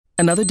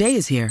Another day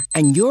is here,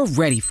 and you're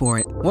ready for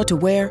it. What to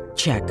wear?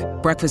 Check.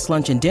 Breakfast,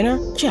 lunch, and dinner?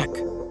 Check.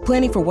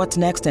 Planning for what's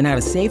next and how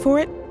to save for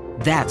it?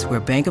 That's where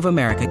Bank of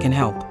America can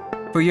help.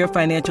 For your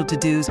financial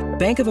to-dos,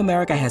 Bank of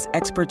America has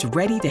experts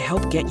ready to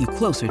help get you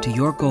closer to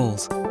your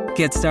goals.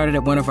 Get started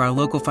at one of our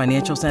local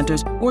financial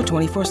centers or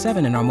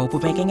 24/7 in our mobile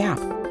banking app.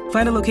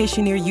 Find a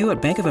location near you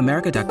at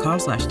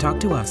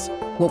bankofamerica.com/talktous.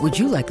 What would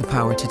you like the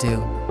power to do?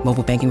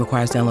 Mobile banking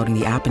requires downloading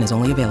the app and is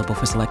only available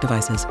for select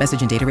devices.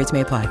 Message and data rates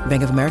may apply.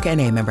 Bank of America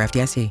N.A., member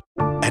FDIC.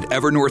 At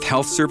Evernorth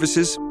Health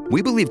Services,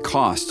 we believe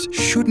costs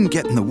shouldn't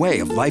get in the way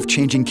of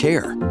life-changing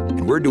care,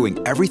 and we're doing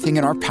everything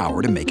in our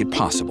power to make it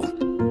possible.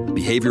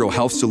 Behavioral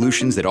health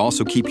solutions that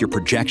also keep your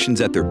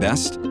projections at their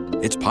best?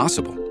 It's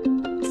possible.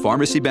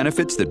 Pharmacy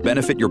benefits that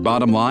benefit your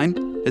bottom line?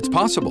 It's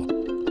possible.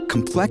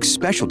 Complex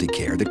specialty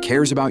care that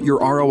cares about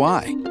your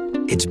ROI?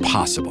 It's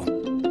possible.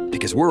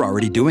 Because we're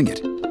already doing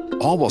it.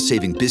 All while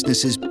saving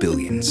businesses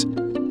billions.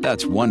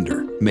 That's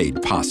Wonder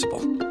made possible.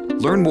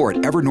 Learn more at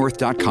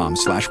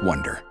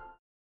evernorth.com/wonder.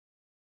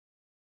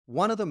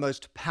 One of the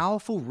most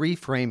powerful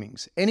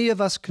reframings any of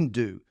us can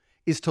do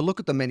is to look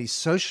at the many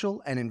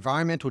social and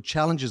environmental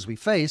challenges we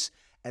face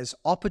as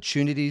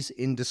opportunities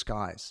in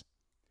disguise.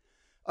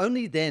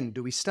 Only then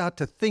do we start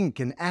to think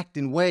and act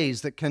in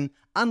ways that can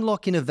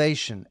unlock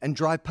innovation and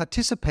drive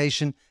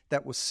participation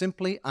that was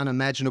simply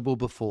unimaginable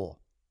before.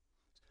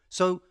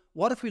 So,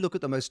 what if we look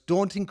at the most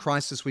daunting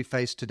crisis we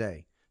face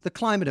today, the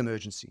climate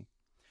emergency,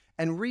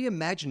 and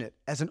reimagine it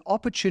as an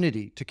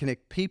opportunity to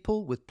connect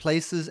people with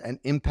places and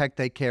impact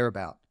they care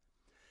about,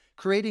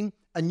 creating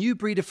a new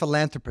breed of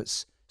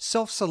philanthropists,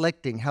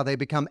 self-selecting how they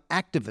become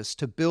activists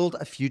to build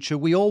a future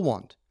we all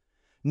want,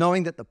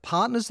 knowing that the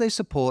partners they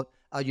support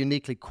are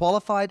uniquely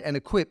qualified and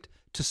equipped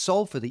to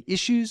solve for the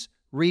issues,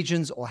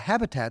 regions, or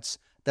habitats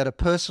that are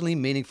personally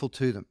meaningful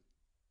to them.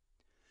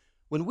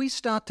 When we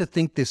start to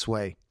think this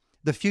way,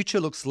 the future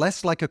looks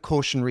less like a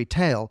cautionary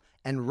tale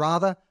and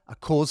rather a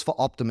cause for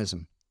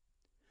optimism.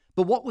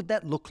 But what would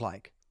that look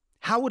like?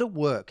 How would it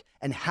work?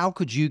 And how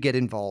could you get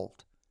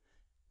involved?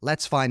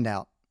 Let's find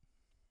out.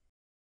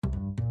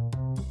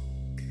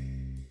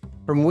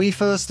 From We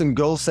First and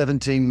Goal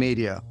 17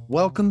 Media,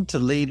 welcome to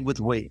Lead with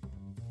We.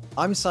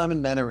 I'm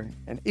Simon Mannering,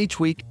 and each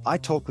week I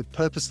talk with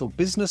purposeful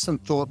business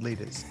and thought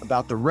leaders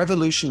about the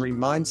revolutionary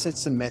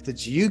mindsets and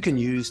methods you can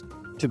use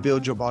to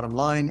build your bottom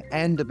line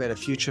and a better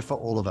future for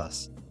all of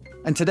us.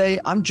 And today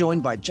I'm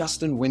joined by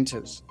Justin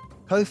Winters,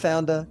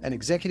 co-founder and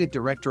executive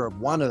director of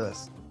One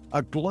Earth,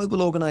 a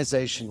global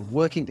organization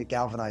working to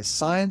galvanize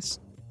science,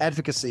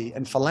 advocacy,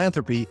 and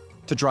philanthropy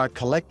to drive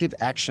collective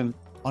action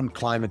on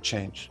climate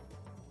change.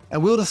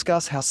 And we'll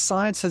discuss how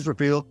science has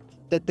revealed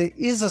that there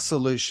is a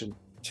solution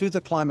to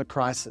the climate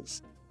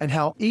crisis and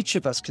how each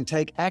of us can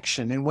take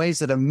action in ways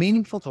that are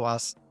meaningful to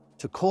us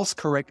to course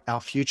correct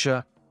our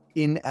future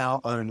in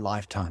our own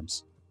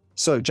lifetimes.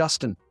 So,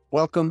 Justin,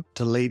 welcome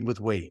to Lead with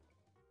We.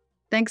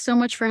 Thanks so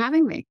much for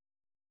having me.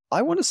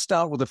 I want to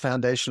start with a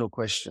foundational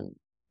question,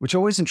 which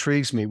always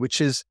intrigues me, which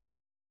is,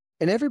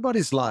 in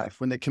everybody's life,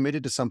 when they're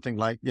committed to something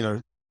like,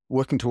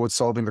 working towards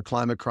solving the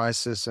climate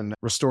crisis and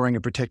restoring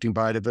and protecting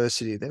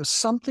biodiversity, there was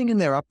something in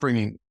their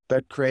upbringing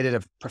that created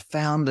a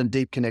profound and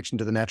deep connection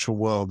to the natural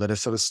world that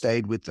has sort of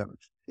stayed with them.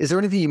 Is there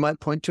anything you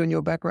might point to in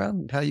your background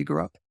and how you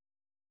grew up?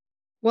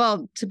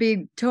 Well, to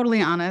be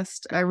totally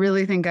honest, I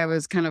really think I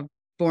was kind of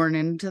born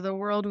into the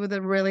world with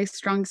a really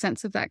strong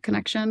sense of that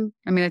connection.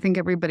 I mean, I think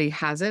everybody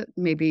has it.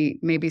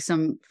 Maybe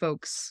some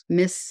folks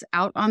miss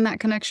out on that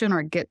connection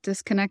or get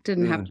disconnected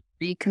and have to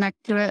reconnect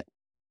to it.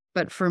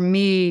 But for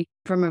me,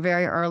 from a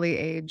very early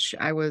age,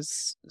 I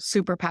was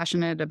super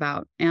passionate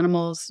about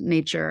animals,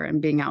 nature,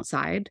 and being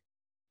outside.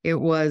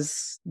 It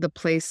was the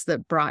place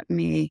that brought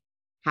me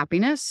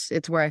happiness.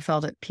 It's where I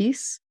felt at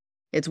peace.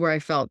 It's where I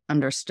felt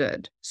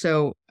understood.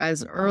 So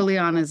as early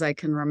on as I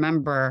can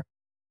remember,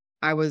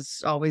 I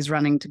was always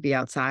running to be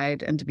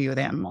outside and to be with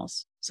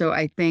animals. So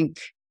I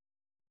think,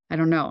 I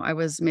don't know, I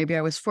was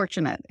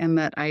fortunate in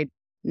that I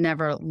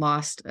never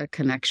lost a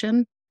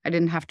connection. I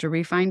didn't have to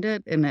re-find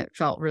it, and it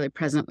felt really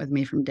present with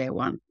me from day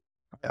one.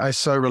 I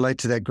so relate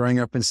to that growing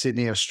up in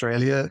Sydney,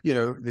 Australia.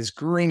 There's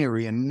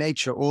greenery and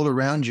nature all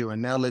around you.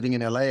 And now living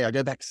in LA, I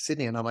go back to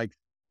Sydney and I'm like,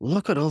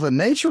 look at all the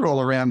nature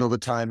all around all the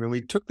time. And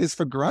we took this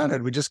for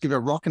granted. We just give a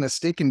rock and a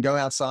stick and go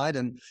outside.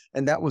 And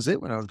that was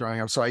it when I was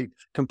growing up. So I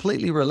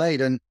completely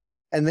relate. And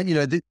then,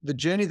 the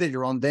journey that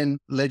you're on then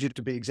led you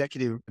to be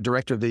executive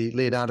director of the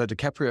Leonardo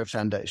DiCaprio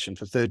Foundation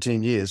for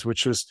 13 years,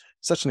 which was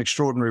such an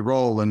extraordinary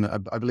role. And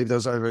I believe there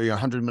was over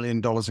 $100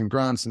 million in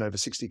grants in over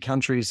 60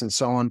 countries and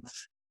so on.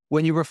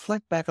 When you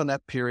reflect back on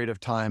that period of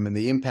time and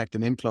the impact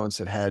and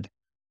influence it had,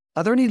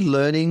 are there any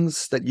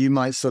learnings that you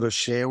might sort of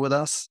share with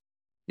us,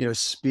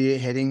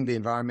 spearheading the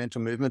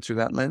environmental movement through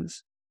that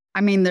lens?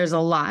 I mean, there's a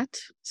lot.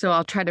 So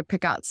I'll try to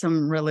pick out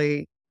some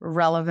really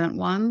relevant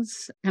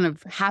ones, kind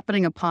of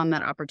happening upon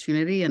that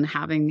opportunity and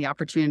having the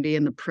opportunity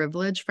and the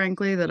privilege,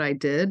 frankly, that I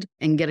did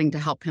and getting to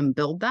help him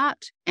build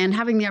that. And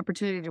having the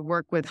opportunity to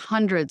work with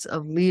hundreds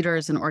of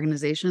leaders and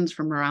organizations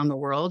from around the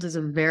world is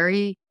a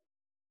very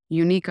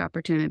unique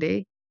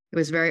opportunity. It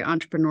was very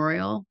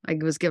entrepreneurial. I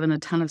was given a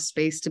ton of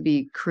space to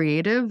be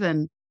creative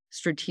and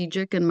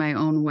strategic in my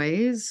own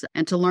ways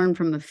and to learn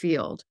from the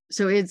field.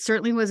 So it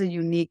certainly was a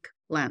unique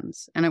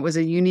lens, and it was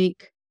a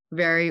unique,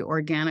 very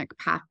organic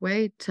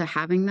pathway to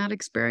having that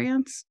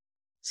experience.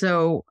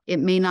 So it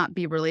may not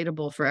be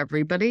relatable for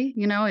everybody.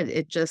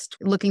 It just,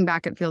 looking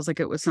back, it feels like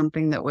it was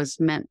something that was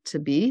meant to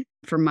be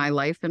for my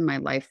life and my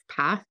life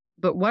path.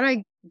 But what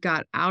I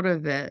got out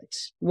of it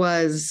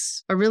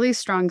was a really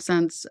strong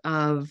sense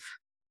of,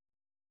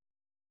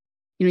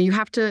 you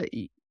have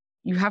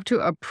to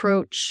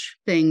approach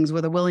things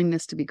with a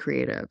willingness to be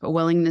creative, a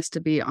willingness to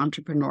be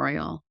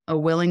entrepreneurial, a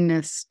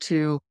willingness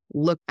to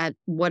look at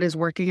what is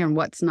working and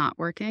what's not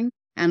working.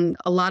 And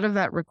a lot of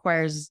that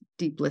requires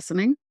deep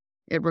listening.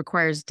 It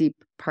requires deep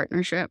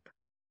partnership.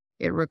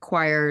 It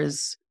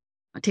requires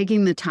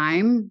taking the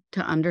time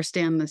to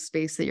understand the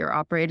space that you're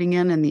operating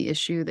in and the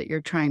issue that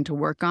you're trying to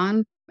work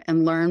on,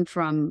 and learn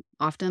from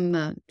often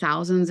the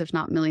thousands, if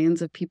not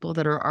millions, of people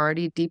that are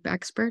already deep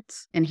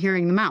experts and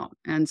hearing them out.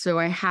 And so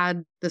I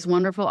had this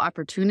wonderful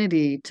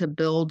opportunity to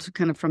build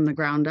kind of from the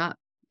ground up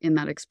in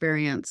that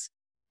experience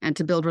and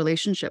to build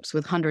relationships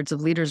with hundreds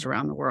of leaders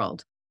around the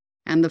world.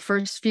 And the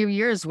first few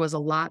years was a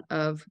lot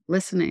of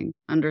listening,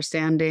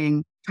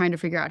 understanding, trying to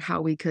figure out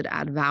how we could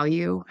add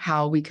value,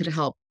 how we could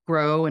help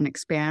grow and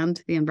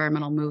expand the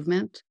environmental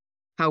movement,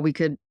 how we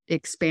could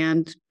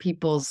expand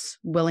people's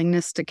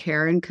willingness to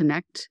care and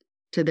connect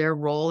to their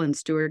role in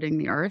stewarding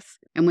the earth.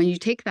 And when you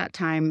take that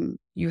time,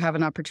 you have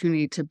an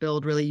opportunity to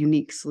build really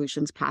unique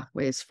solutions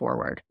pathways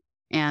forward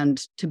and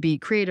to be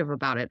creative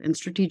about it and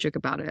strategic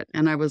about it.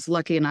 And I was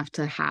lucky enough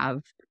to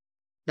have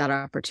that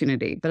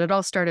opportunity. But it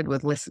all started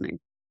with listening.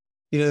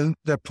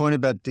 That point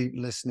about deep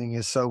listening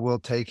is so well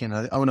taken.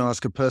 I want to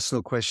ask a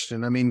personal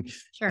question. I mean,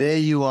 Sure. There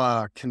you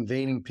are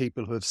convening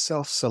people who have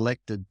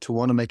self-selected to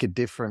want to make a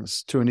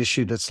difference to an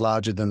issue that's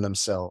larger than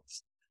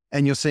themselves.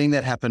 And you're seeing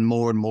that happen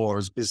more and more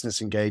as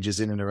business engages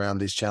in and around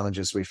these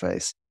challenges we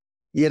face.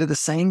 Yet at the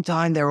same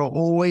time, there are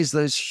always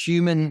those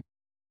human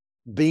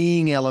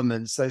being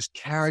elements, those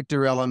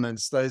character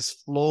elements, those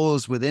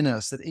flaws within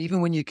us that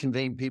even when you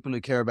convene people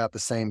who care about the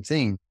same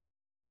thing,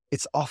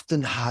 it's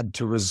often hard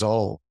to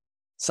resolve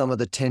some of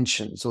the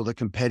tensions or the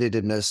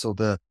competitiveness or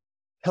the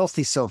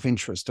healthy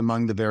self-interest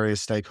among the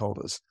various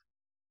stakeholders.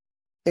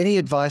 Any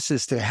advice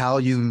as to how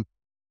you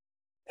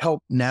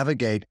help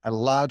navigate a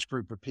large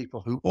group of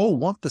people who all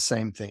want the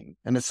same thing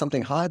and it's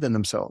something higher than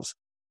themselves,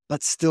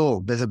 but still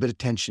there's a bit of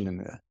tension in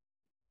there?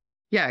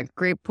 Yeah,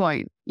 great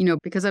point.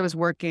 Because I was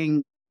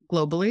working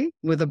globally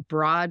with a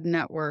broad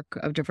network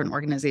of different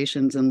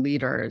organizations and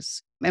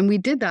leaders. And we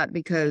did that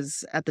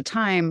because at the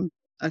time,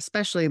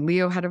 especially,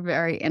 Leo had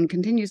and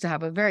continues to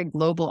have a very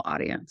global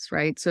audience,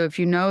 right? So if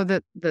you know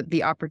that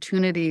the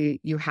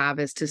opportunity you have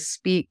is to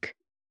speak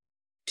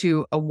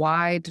to a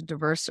wide,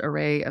 diverse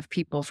array of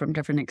people from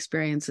different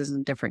experiences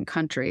in different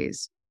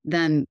countries,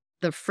 then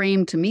the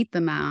frame to meet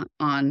them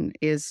on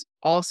is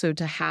also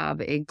to have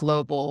a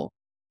global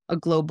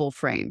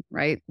frame,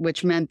 right?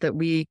 Which meant that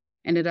we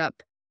ended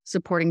up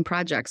supporting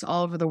projects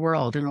all over the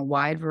world in a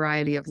wide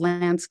variety of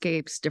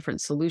landscapes,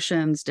 different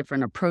solutions,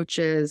 different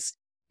approaches.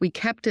 We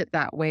kept it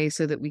that way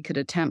so that we could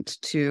attempt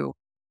to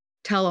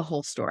tell a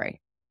whole story.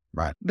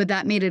 Right. But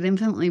that made it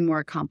infinitely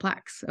more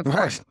complex. Of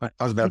course. I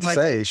was about to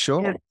say,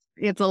 sure.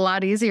 It's a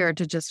lot easier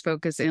to just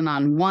focus in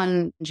on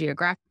one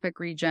geographic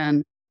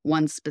region,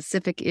 one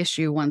specific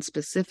issue, one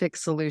specific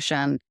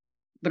solution.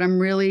 But I'm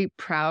really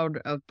proud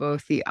of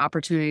both the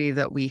opportunity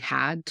that we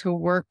had to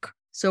work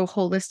so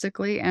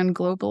holistically and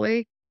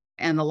globally,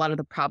 and a lot of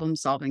the problem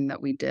solving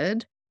that we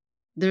did.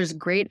 There's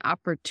great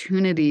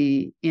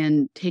opportunity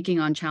in taking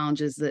on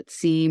challenges that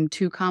seem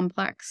too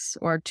complex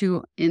or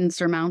too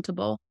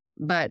insurmountable.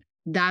 But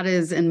that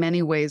is in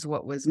many ways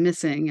what was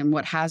missing, and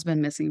what has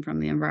been missing from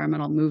the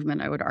environmental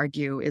movement, I would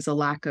argue, is a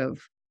lack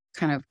of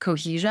kind of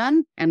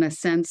cohesion and a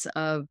sense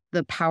of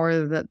the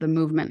power that the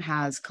movement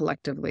has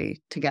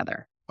collectively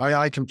together.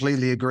 I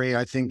completely agree.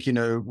 I think,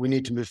 we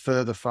need to move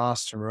further,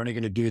 faster, and we're only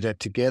going to do that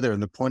together.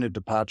 And the point of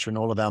departure in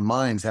all of our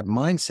minds, that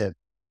mindset,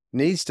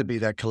 needs to be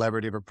that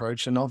collaborative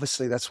approach. And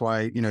obviously that's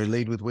why,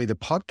 Lead with We, the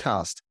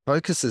podcast,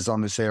 focuses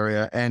on this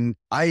area. And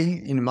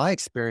in my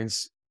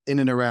experience, in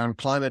and around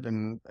climate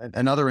and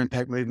other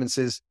impact movements,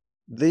 is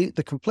the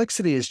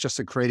complexity is just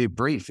a creative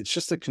brief. It's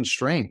just a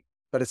constraint,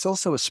 but it's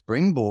also a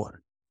springboard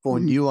for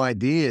new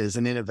ideas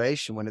and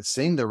innovation when it's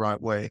seen the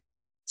right way.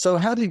 So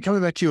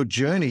coming back to your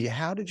journey,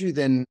 how did you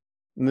then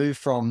move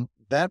from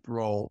that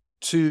role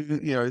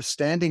to,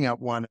 standing up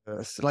One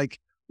Earth? Like,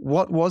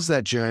 what was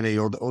that journey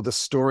or the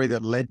story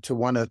that led to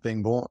One Earth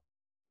being born?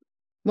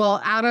 Well,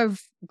 out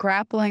of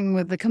grappling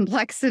with the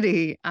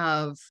complexity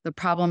of the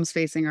problems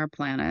facing our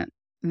planet,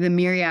 the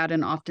myriad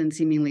and often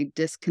seemingly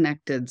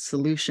disconnected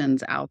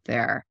solutions out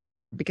there,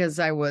 because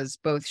I was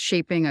both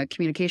shaping a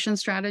communication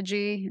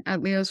strategy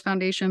at Leo's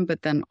Foundation,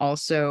 but then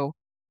also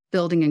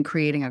building and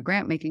creating a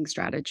grant-making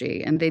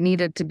strategy. And they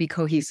needed to be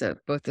cohesive,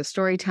 both the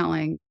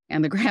storytelling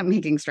and the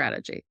grant-making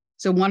strategy.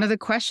 So one of the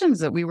questions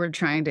that we were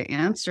trying to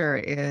answer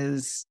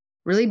is,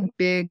 really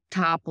big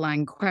top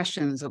line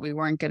questions that we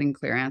weren't getting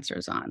clear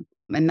answers on.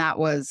 And that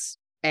was,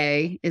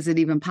 A, is it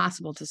even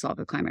possible to solve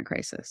the climate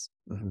crisis?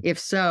 Mm-hmm. If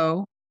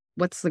so,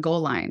 what's the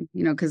goal line?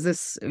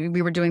 Because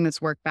we were doing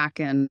this work back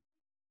in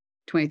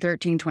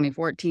 2013,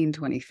 2014,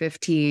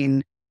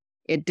 2015.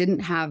 It didn't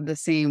have the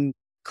same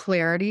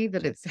clarity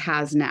that it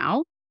has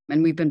now.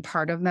 And we've been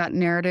part of that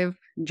narrative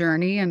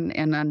journey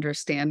and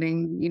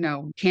understanding,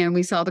 can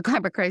we solve the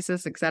climate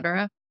crisis, et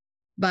cetera.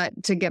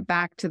 But to get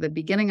back to the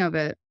beginning of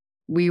it,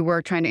 we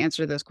were trying to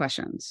answer those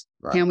questions.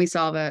 Right. Can we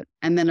solve it?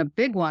 And then a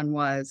big one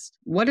was,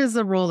 what is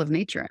the role of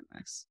nature in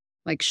this?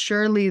 Like,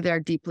 surely they're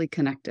deeply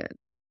connected.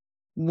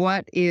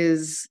 What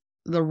is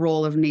the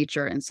role of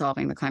nature in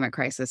solving the climate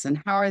crisis?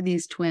 And how are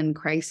these twin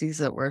crises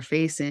that we're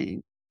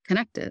facing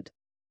connected?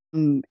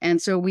 And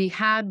so we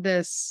had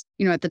this,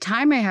 at the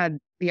time I had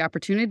the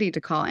opportunity to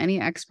call any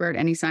expert,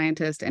 any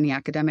scientist, any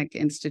academic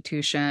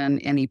institution,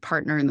 any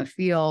partner in the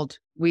field.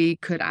 We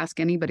could ask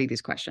anybody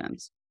these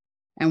questions.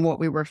 And what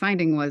we were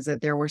finding was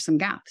that there were some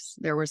gaps.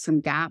 There were some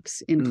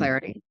gaps in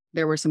clarity.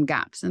 There were some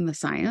gaps in the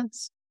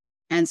science.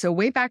 And so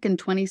way back in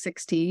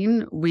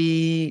 2016,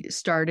 we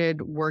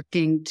started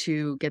working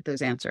to get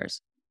those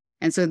answers.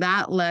 And so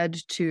that led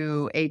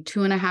to a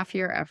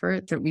 2.5-year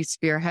effort that we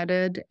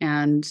spearheaded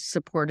and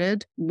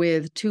supported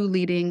with 2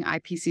 leading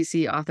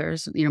IPCC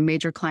authors,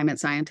 major climate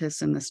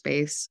scientists in the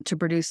space, to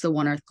produce the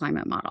One Earth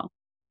climate model.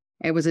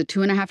 It was a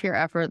 2.5-year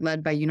effort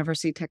led by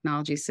University of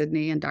Technology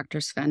Sydney and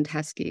Dr. Sven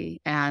Teske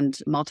and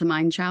Malte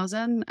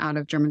Meinshausen out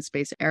of German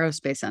Space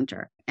Aerospace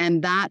Center.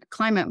 And that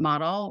climate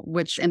model,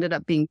 which ended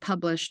up being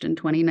published in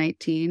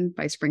 2019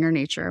 by Springer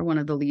Nature, one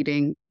of the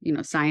leading,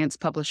 science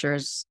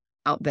publishers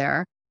out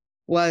there,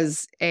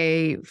 was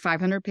a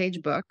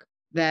 500-page book.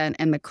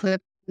 And the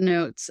clip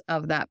notes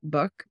of that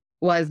book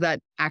was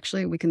that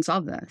actually we can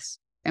solve this.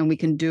 And we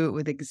can do it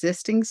with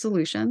existing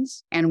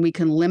solutions, and we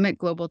can limit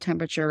global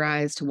temperature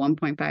rise to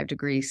 1.5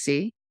 degrees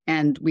C.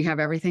 And we have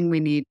everything we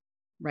need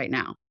right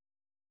now.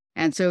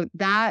 And so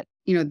that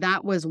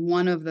was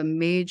one of the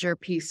major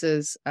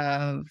pieces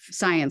of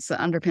science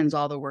that underpins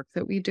all the work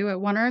that we do at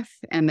One Earth,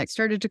 and that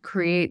started to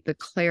create the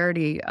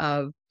clarity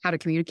of how to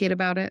communicate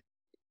about it,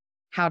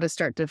 how to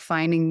start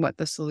defining what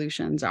the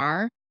solutions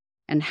are,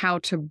 and how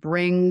to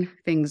bring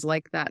things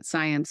like that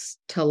science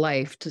to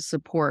life to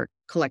support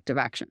collective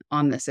action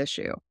on this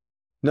issue.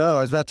 No,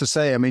 I was about to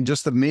say,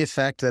 just the mere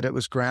fact that it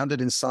was grounded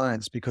in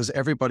science, because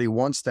everybody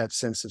wants that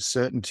sense of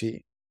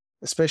certainty,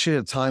 especially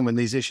at a time when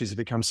these issues have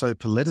become so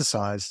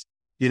politicized.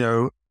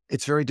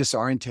 It's very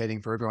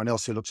disorientating for everyone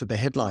else who looks at the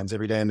headlines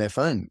every day on their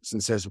phones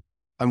and says,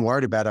 I'm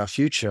worried about our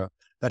future,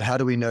 but how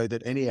do we know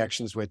that any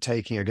actions we're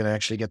taking are going to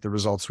actually get the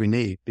results we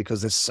need?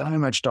 Because there's so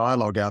much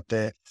dialogue out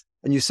there.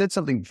 And you said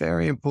something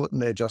very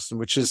important there, Justin,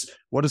 which is,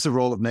 what is the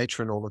role of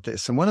nature in all of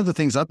this? And one of the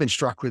things I've been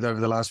struck with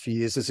over the last few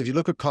years is, if you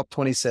look at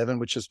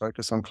COP27, which is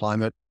focused on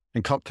climate,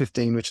 and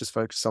COP15, which is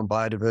focused on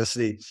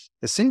biodiversity,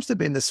 there seems to have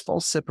been this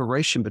false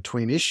separation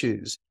between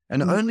issues.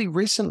 And only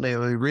recently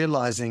are we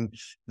realizing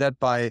that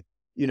by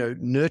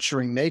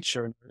nurturing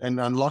nature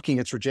and unlocking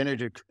its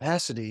regenerative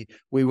capacity,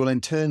 we will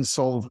in turn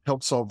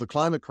help solve the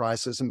climate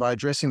crisis. And by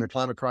addressing the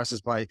climate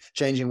crisis by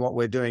changing what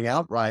we're doing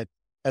outright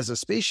as a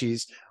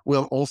species,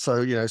 we'll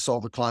also,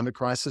 solve the climate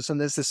crisis. And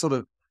there's this sort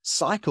of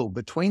cycle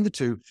between the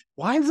two.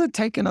 Why has it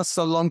taken us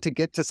so long to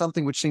get to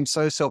something which seems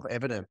so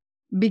self-evident?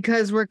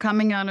 Because we're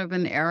coming out of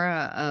an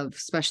era of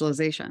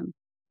specialization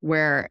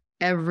where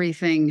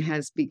everything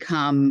has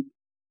become,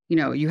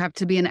 you have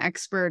to be an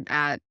expert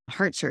at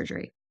heart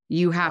surgery.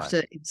 You have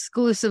to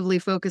exclusively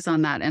focus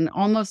on that and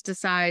almost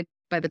decide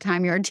by the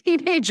time you're a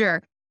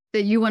teenager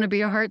that you want to be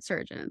a heart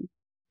surgeon.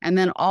 And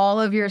then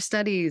all of your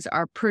studies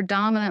are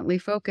predominantly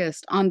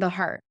focused on the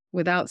heart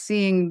without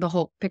seeing the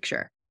whole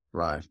picture.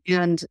 Right.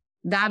 And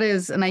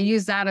I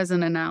use that as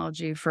an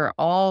analogy for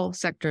all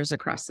sectors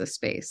across the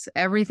space.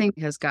 Everything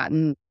has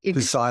gotten too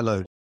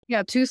siloed.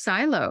 Yeah, too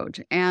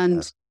siloed.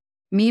 And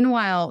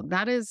meanwhile,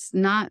 that is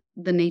not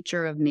the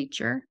nature of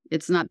nature.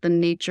 It's not the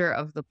nature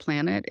of the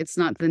planet. It's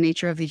not the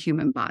nature of the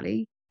human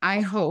body. I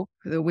hope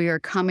that we are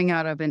coming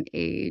out of an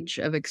age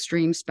of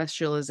extreme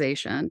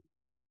specialization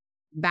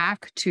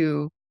back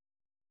to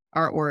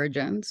our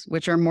origins,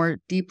 which are more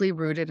deeply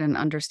rooted in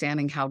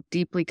understanding how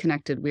deeply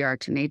connected we are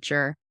to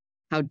nature,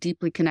 how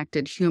deeply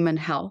connected human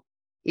health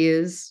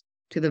is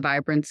to the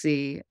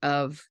vibrancy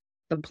of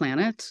the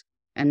planet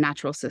and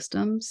natural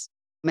systems,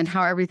 and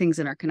how everything's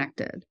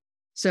interconnected.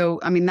 So,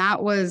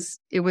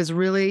 it was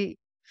really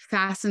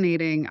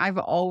fascinating. I've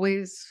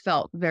always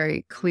felt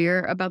very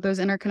clear about those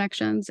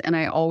interconnections, and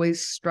I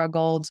always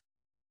struggled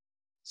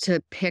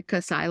to pick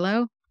a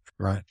silo.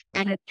 Right.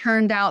 And it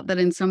turned out that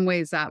in some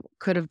ways that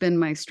could have been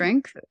my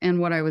strength. And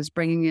what I was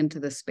bringing into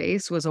the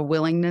space was a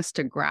willingness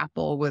to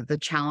grapple with the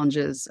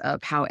challenges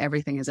of how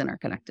everything is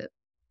interconnected.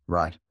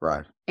 Right.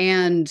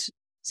 And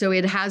so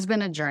it has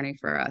been a journey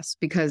for us,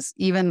 because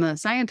even the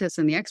scientists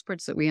and the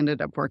experts that we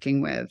ended up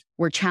working with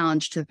were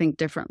challenged to think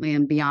differently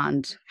and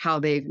beyond how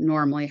they've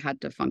normally had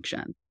to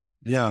function.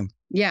 Yeah.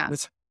 Yeah.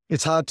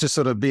 It's hard to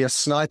sort of be a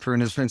sniper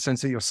in a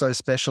sense that you're so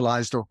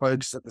specialized or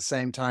focused at the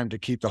same time to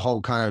keep the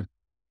whole kind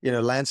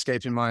of,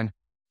 landscape in mind.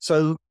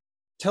 So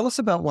tell us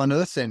about One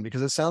Earth then,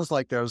 because it sounds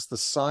like there was the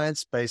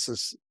science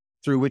basis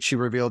through which you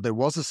revealed there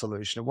was a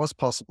solution. It was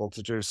possible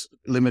to just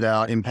limit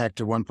our impact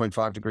to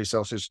 1.5 degrees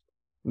Celsius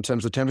in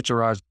terms of temperature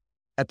rise,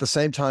 at the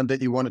same time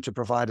that you wanted to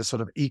provide a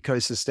sort of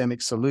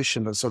ecosystemic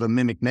solution that sort of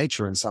mimic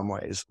nature in some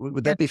ways.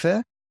 Would that be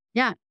fair?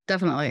 Yeah,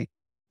 definitely.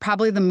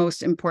 Probably the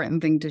most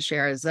important thing to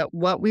share is that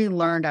what we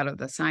learned out of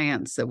the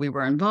science that we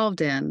were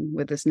involved in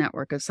with this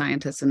network of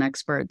scientists and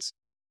experts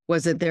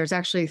was that there's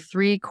actually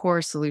 3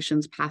 core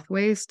solutions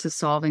pathways to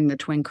solving the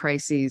twin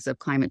crises of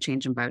climate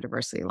change and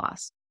biodiversity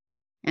loss.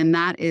 And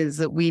that is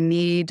that we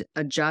need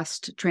a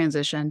just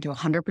transition to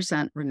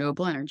 100%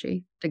 renewable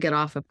energy to get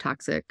off of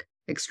toxic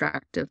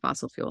extractive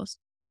fossil fuels.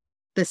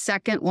 The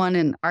second one,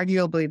 and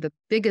arguably the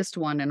biggest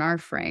one in our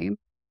frame,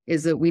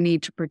 is that we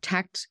need to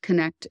protect,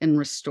 connect, and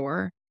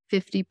restore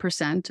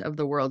 50% of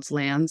the world's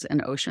lands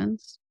and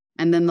oceans.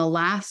 And then the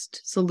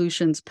last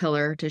solutions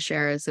pillar to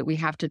share is that we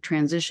have to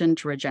transition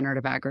to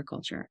regenerative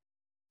agriculture.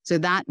 So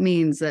that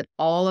means that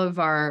all of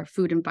our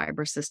food and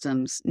fiber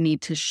systems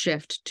need to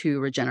shift to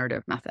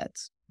regenerative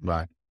methods.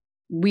 Right.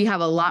 We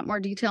have a lot more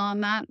detail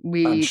on that.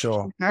 I'm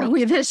sure.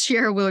 This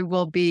year, we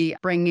will be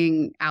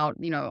bringing out,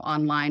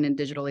 online and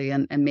digitally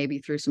and maybe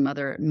through some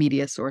other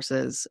media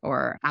sources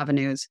or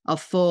avenues, a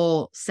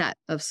full set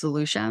of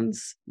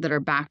solutions that are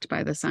backed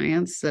by the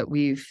science that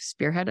we've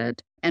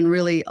spearheaded and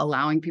really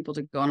allowing people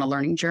to go on a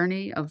learning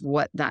journey of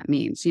what that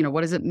means.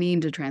 What does it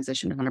mean to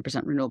transition to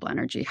 100% renewable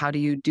energy? How do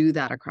you do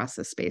that across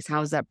the space?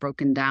 How is that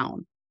broken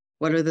down?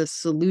 What are the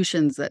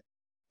solutions that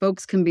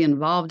folks can be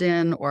involved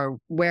in, or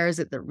where is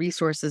it that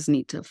resources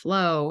need to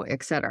flow,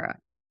 et cetera?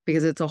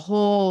 Because it's a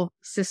whole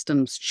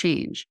systems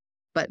change.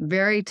 But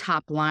very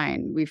top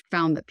line, we've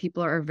found that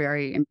people are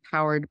very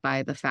empowered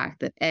by the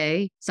fact that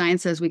A,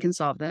 science says we can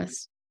solve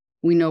this.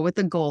 We know what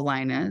the goal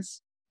line is.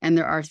 And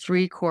there are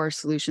 3 core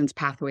solutions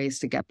pathways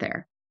to get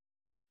there.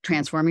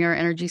 Transforming our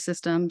energy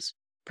systems,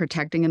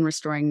 protecting and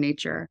restoring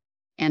nature,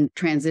 and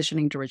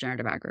transitioning to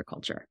regenerative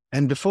agriculture.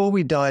 And before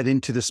we dive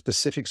into the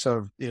specifics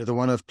of the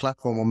One Earth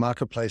platform or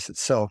marketplace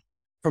itself,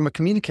 from a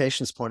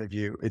communications point of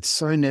view, it's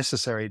so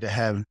necessary to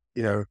have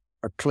a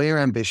clear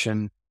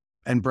ambition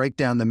and break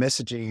down the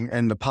messaging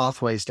and the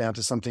pathways down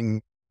to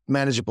something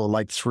manageable,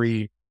 like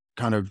 3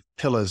 kind of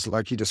pillars,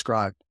 like you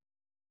described.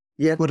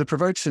 Yet what it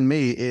provokes in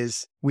me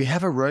is we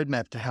have a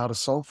roadmap to how to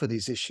solve for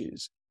these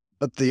issues,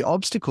 but the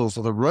obstacles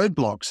or the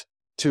roadblocks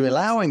to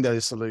allowing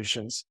those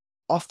solutions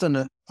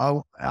often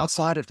are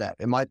outside of that.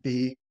 It might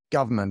be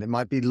government, it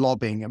might be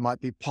lobbying, it might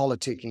be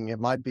politicking, it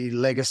might be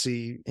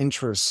legacy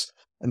interests,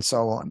 and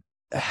so on.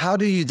 How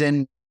do you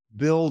then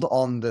build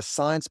on the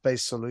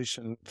science-based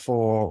solution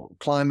for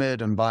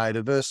climate and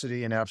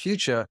biodiversity in our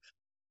future?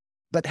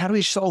 But how do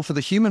we solve for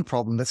the human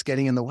problem that's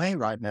getting in the way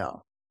right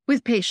now?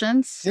 With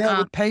patience. Yeah,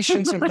 with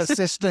patience and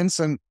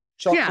persistence and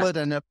chocolate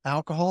and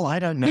alcohol. I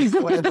don't know,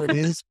 whatever it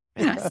is.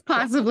 Yes,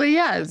 possibly,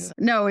 yes.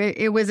 No,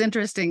 it was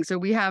interesting. So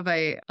we have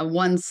a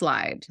 1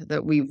 slide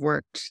that we've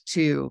worked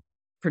to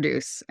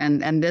produce,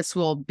 and this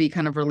will be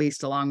kind of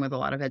released along with a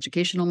lot of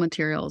educational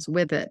materials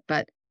with it.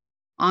 But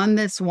on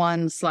this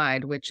 1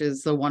 slide, which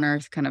is the One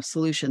Earth kind of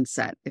solution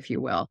set, if you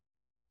will,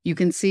 you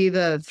can see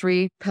the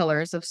 3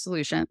 pillars of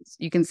solutions.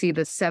 You can see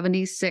the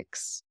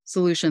 76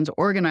 solutions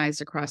organized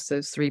across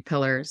those 3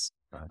 pillars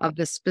of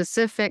the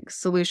specific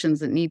solutions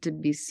that need to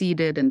be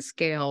seeded and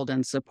scaled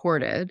and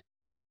supported.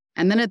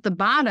 And then at the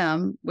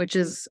bottom, which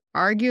is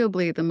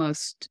arguably the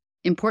most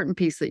important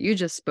piece that you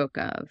just spoke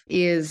of,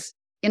 is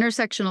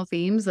intersectional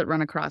themes that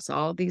run across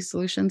all these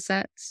solution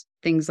sets,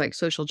 things like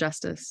social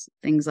justice,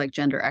 things like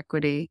gender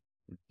equity,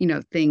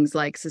 things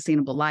like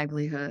sustainable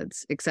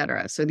livelihoods, et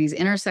cetera. So these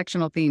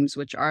intersectional themes,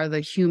 which are the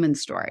human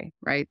story,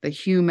 right? The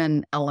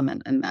human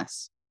element in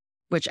this,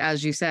 which,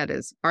 as you said,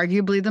 is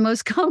arguably the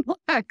most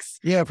complex.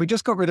 Yeah, if we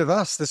just got rid of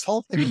us, this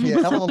whole thing would be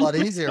a hell of a lot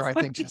easier, I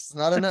think.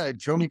 I don't know,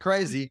 drove me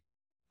crazy.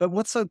 But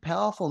what's so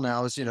powerful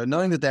now is,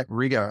 knowing that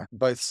rigor,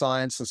 both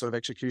science and sort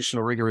of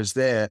executional rigor is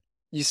there,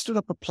 you stood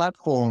up a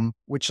platform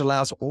which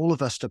allows all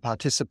of us to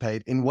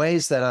participate in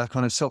ways that are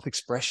kind of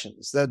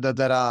self-expressions,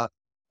 that are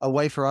a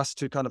way for us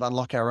to kind of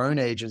unlock our own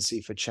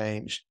agency for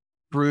change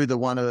through the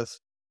One Earth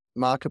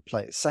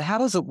marketplace. So how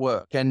does it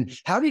work? And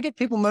how do you get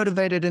people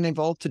motivated and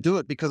involved to do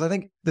it? Because I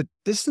think the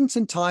distance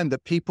in time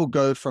that people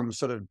go from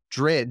sort of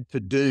dread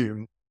to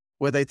doom,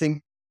 where they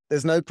think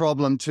there's no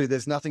problem to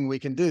there's nothing we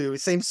can do, it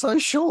seems so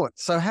short.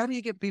 So how do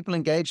you get people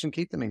engaged and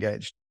keep them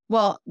engaged?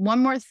 Well, one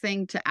more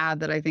thing to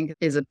add that I think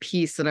is a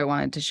piece that I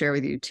wanted to share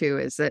with you too,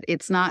 is that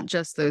it's not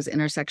just those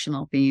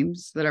intersectional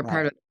themes that are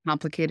part of the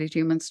complicated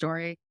human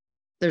story.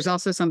 There's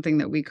also something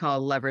that we call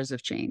levers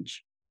of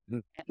change.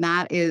 And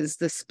that is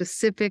the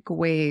specific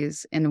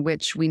ways in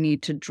which we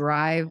need to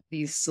drive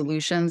these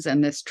solutions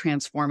and this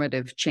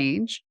transformative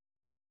change.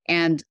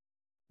 And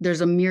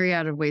there's a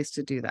myriad of ways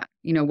to do that,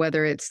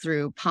 whether it's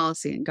through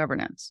policy and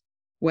governance,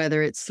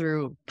 whether it's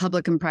through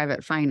public and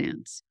private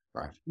finance,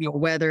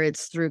 whether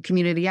it's through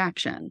community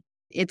action,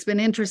 it's been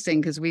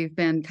interesting because we've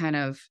been kind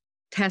of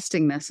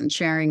testing this and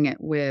sharing it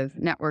with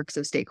networks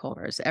of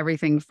stakeholders,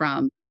 everything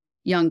from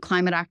young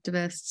climate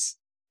activists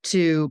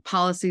to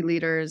policy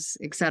leaders,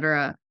 et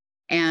cetera.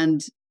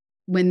 And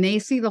when they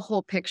see the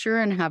whole picture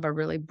and have a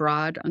really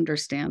broad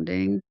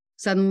understanding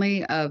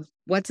suddenly of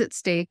what's at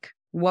stake,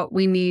 what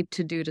we need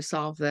to do to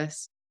solve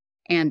this,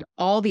 and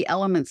all the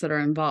elements that are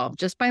involved,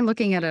 just by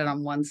looking at it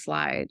on one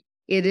slide,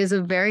 it is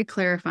a very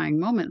clarifying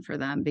moment for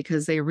them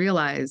because they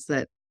realize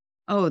that,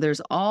 oh,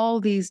 there's all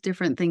these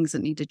different things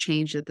that need to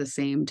change at the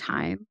same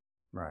time.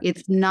 Right.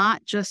 It's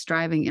not just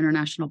driving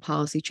international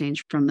policy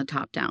change from the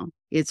top down.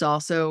 It's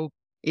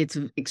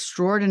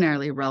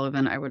extraordinarily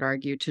relevant, I would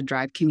argue, to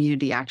drive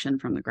community action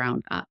from the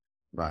ground up.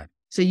 Right.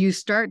 So you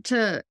start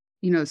to,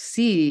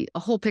 see a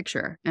whole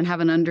picture and have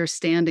an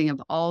understanding of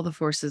all the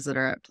forces that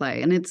are at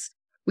play. And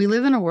we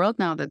live in a world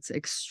now that's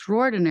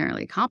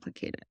extraordinarily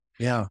complicated.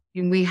 Yeah.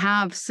 And we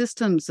have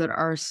systems that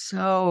are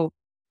so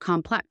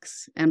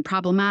complex and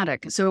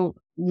problematic. So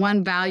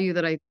one value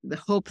that I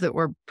hope that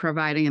we're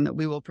providing and that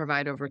we will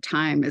provide over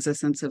time is a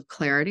sense of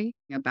clarity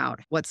about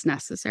what's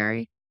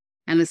necessary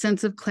and a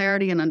sense of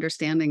clarity and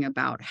understanding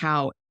about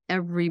how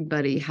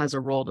everybody has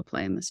a role to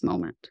play in this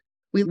moment.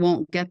 We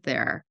won't get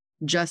there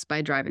just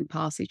by driving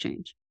policy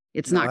change.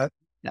 It's not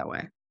that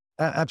way.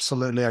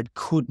 Absolutely. I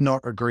could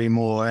not agree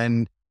more.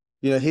 And,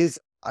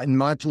 in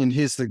my opinion,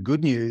 here's the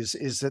good news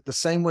is that the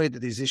same way that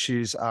these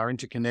issues are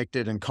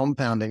interconnected and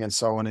compounding and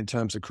so on in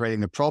terms of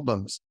creating the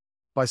problems,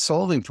 by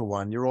solving for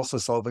one, you're also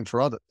solving for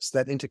others.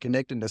 That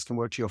interconnectedness can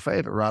work to your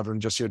favor rather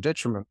than just your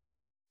detriment.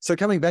 So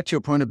coming back to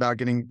your point about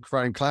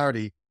providing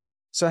clarity,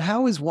 so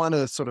how is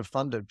one sort of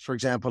funded? For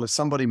example, if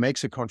somebody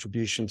makes a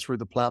contribution through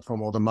the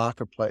platform or the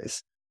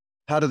marketplace,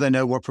 how do they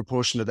know what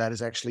proportion of that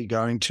is actually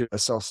going to a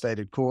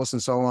self-stated course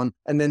and so on?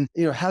 And then,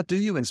 how do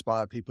you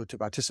inspire people to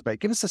participate?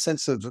 Give us a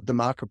sense of the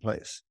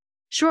marketplace.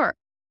 Sure.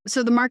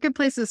 So the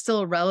marketplace is still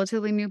a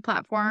relatively new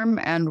platform,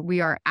 and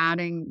we are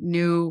adding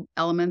new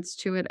elements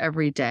to it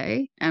every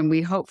day. And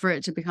we hope for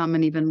it to become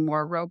an even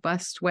more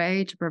robust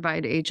way to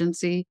provide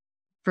agency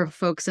for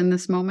folks in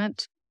this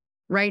moment.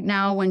 Right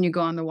now, when you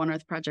go on the One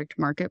Earth Project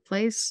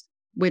Marketplace,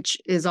 which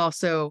is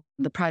also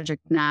the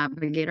project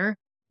navigator,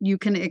 you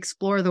can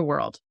explore the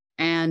world.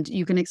 And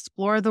you can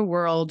explore the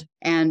world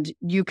and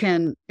you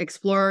can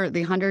explore the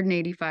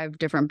 185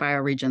 different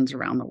bioregions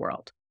around the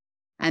world.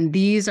 And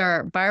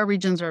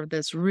bioregions are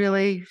this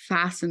really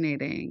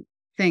fascinating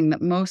thing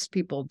that most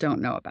people don't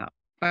know about.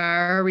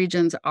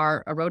 Bioregions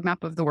are a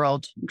roadmap of the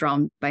world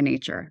drawn by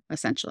nature,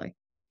 essentially.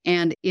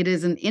 And it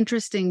is an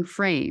interesting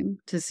frame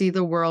to see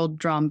the world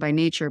drawn by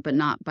nature, but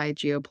not by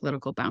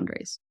geopolitical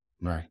boundaries.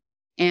 Right.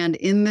 And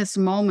in this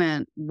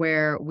moment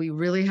where we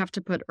really have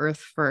to put Earth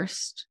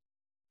first,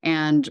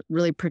 and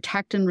really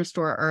protect and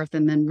restore Earth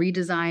and then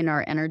redesign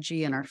our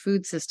energy and our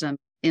food system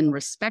in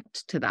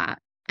respect to that.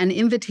 An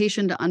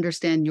invitation to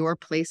understand your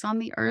place on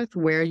the Earth,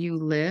 where you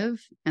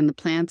live, and the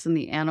plants and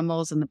the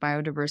animals and the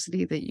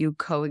biodiversity that you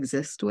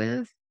coexist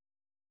with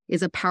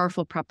is a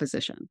powerful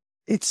proposition.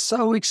 It's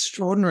so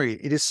extraordinary.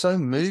 It is so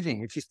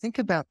moving. If you think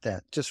about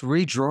that, just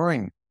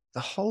redrawing the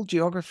whole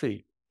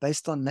geography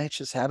based on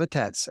nature's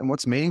habitats and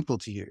what's meaningful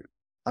to you.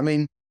 I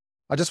mean,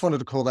 I just wanted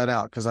to call that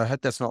out because I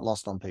hope that's not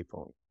lost on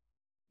people.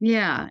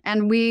 Yeah.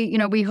 And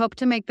we hope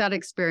to make that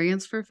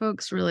experience for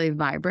folks really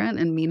vibrant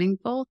and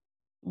meaningful.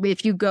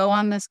 If you go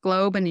on this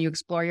globe and you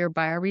explore your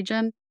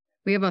bioregion,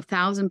 we have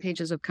 1,000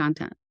 pages of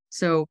content.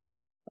 So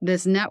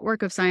this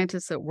network of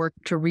scientists that work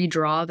to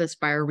redraw this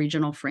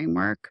bioregional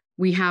framework,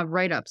 we have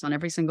write-ups on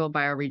every single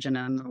bioregion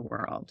in the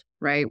world,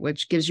 right?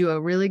 Which gives you a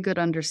really good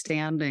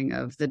understanding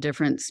of the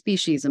different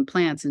species and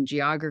plants and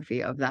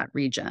geography of that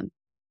region.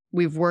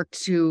 We've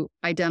worked to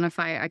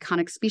identify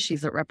iconic species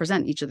that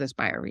represent each of those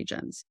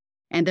bioregions.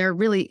 And they're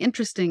really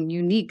interesting,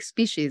 unique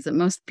species that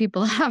most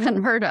people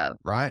haven't heard of.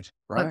 Right.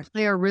 But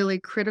play a really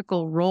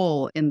critical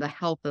role in the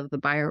health of the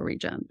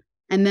bioregion.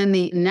 And then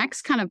the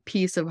next kind of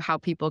piece of how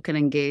people can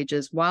engage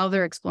is while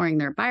they're exploring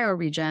their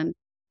bioregion,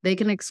 they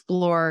can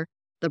explore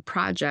the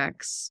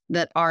projects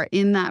that are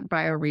in that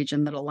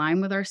bioregion that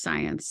align with our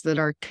science, that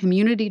are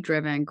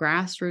community-driven,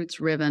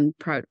 grassroots-driven,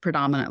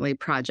 predominantly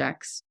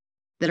projects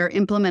that are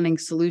implementing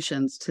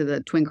solutions to the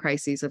twin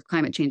crises of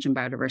climate change and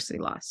biodiversity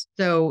loss.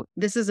 So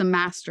this is a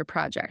master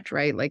project,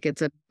 right? Like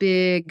it's a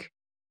big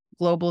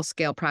global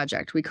scale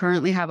project. We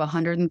currently have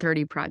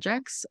 130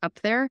 projects up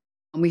there.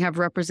 We have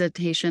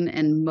representation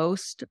in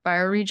most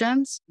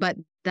bioregions, but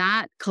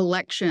that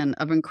collection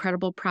of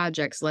incredible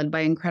projects led by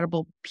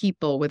incredible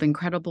people with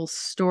incredible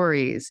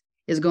stories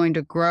is going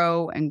to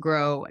grow and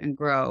grow and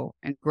grow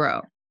and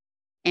grow.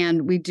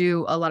 And we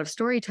do a lot of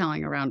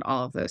storytelling around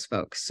all of those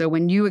folks. So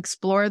when you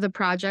explore the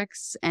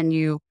projects and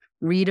you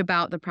read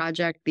about the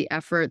project, the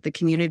effort, the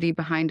community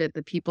behind it,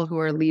 the people who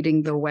are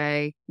leading the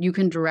way, you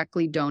can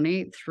directly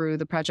donate through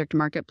the project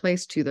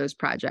marketplace to those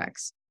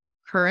projects.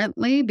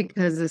 Currently,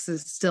 because this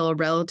is still a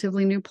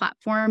relatively new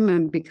platform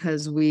and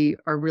because we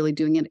are really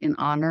doing it in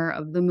honor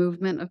of the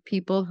movement of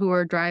people who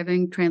are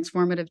driving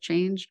transformative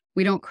change,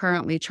 we don't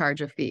currently charge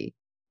a fee.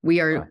 We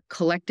are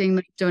collecting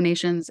the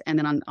donations and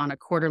then on a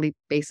quarterly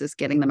basis,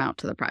 getting them out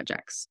to the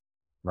projects.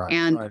 Right.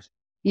 And,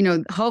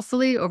 Right.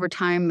 hopefully over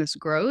time this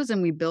grows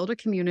and we build a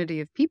community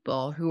of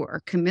people who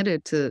are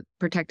committed to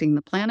protecting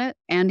the planet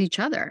and each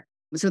other.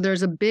 So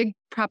there's a big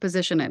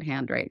proposition at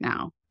hand right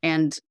now.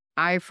 And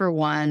I, for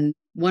one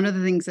of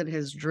the things that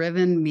has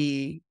driven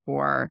me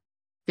for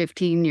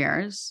 15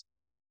 years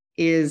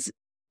is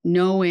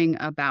knowing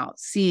about,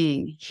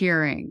 seeing,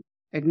 hearing,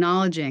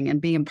 acknowledging, and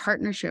being in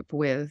partnership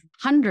with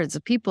hundreds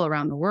of people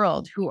around the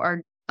world who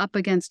are up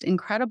against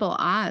incredible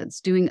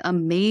odds, doing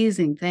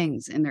amazing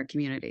things in their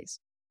communities.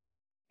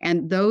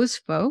 And those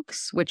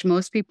folks, which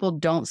most people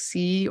don't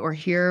see or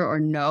hear or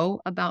know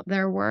about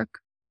their work,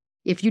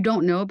 if you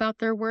don't know about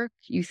their work,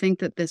 you think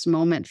that this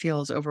moment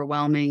feels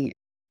overwhelming.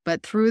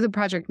 But through the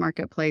project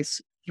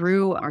marketplace,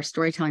 through our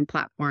storytelling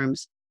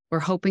platforms, we're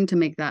hoping to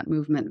make that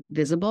movement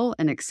visible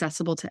and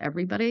accessible to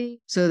everybody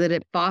so that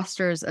it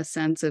fosters a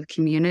sense of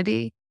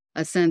community,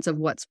 a sense of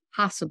what's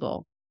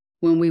possible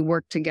when we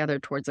work together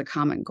towards a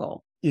common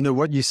goal.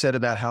 What you said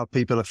about how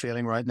people are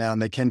feeling right now,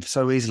 and they can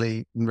so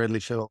easily and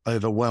readily feel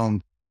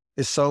overwhelmed,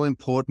 is so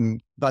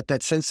important. But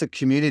that sense of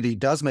community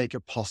does make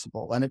it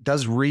possible, and it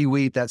does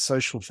reweave that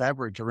social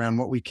fabric around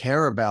what we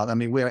care about. I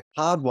mean, we're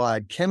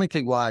hardwired,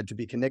 chemically wired to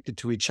be connected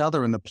to each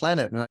other and the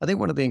planet. And I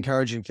think one of the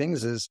encouraging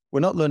things is we're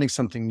not learning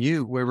something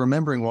new. We're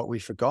remembering what we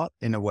forgot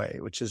in a way,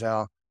 which is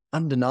our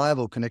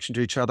undeniable connection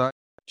to each other.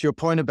 To your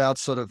point about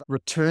sort of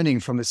returning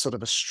from this sort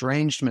of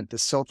estrangement,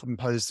 this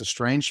self-imposed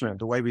estrangement,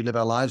 the way we live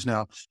our lives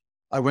now.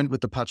 I went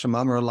with the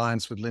Pachamama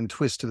Alliance with Lynn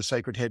Twist to the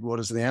sacred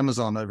headwaters of the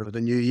Amazon over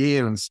the new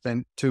year and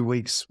spent 2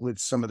 weeks with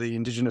some of the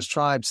indigenous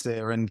tribes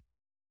there. And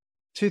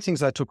two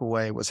things I took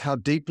away was how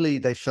deeply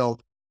they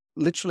felt,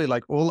 literally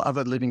like all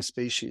other living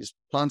species,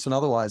 plants and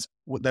otherwise,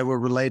 they were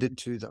related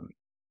to them.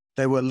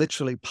 They were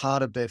literally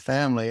part of their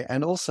family.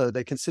 And also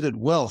they considered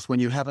wealth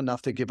when you have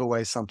enough to give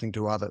away something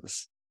to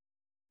others.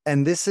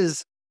 And this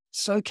is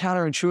so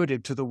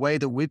counterintuitive to the way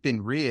that we've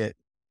been reared.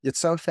 It's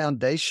so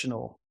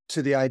foundational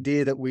to the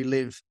idea that we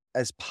live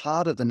as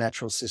part of the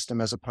natural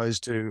system as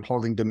opposed to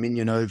holding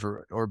dominion over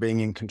it or being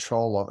in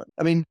control of it.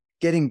 I mean,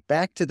 getting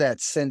back to that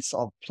sense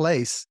of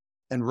place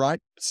and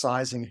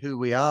right-sizing who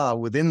we are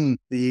within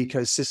the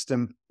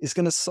ecosystem is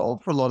going to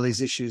solve for a lot of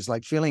these issues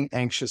like feeling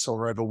anxious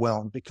or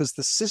overwhelmed, because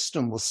the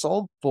system will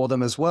solve for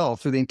them as well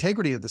through the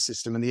integrity of the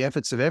system and the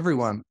efforts of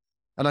everyone.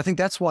 And I think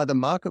that's why the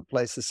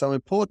marketplace is so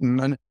important.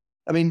 And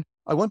I mean,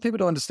 I want people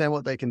to understand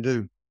what they can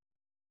do.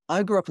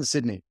 I grew up in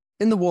Sydney,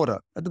 in the water,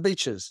 at the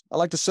beaches. I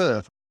like to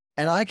surf.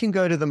 And I can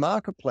go to the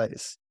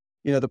marketplace,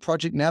 the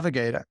Project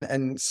Navigator,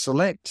 and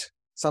select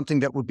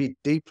something that would be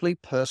deeply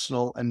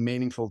personal and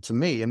meaningful to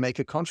me and make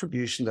a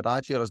contribution that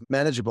I feel is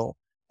manageable.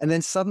 And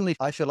then suddenly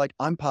I feel like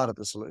I'm part of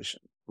the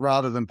solution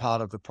rather than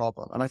part of the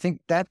problem. And I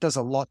think that does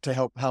a lot to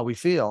help how we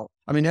feel.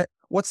 I mean,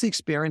 what's the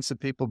experience of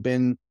people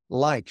been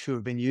like who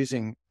have been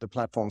using the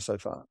platform so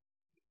far?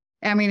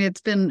 I mean,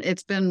 it's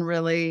been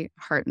really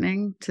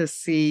heartening to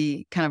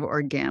see kind of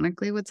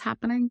organically what's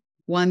happening.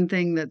 One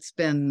thing that's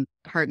been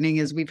heartening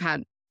is we've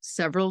had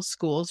several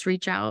schools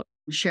reach out,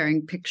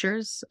 sharing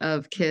pictures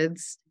of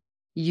kids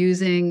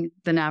using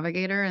the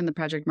Navigator and the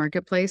Project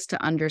Marketplace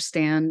to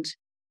understand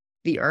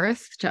the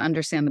Earth, to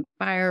understand the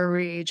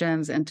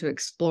bioregions, and to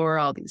explore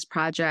all these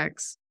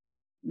projects.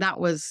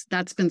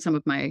 That's been some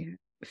of my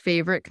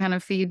favorite kind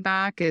of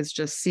feedback, is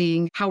just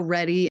seeing how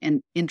ready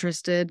and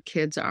interested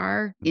kids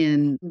are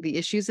in the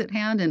issues at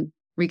hand and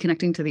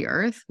reconnecting to the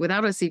Earth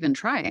without us even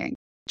trying.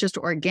 Just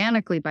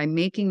organically, by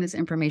making this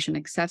information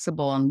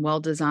accessible and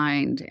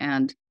well-designed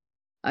and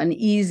an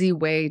easy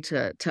way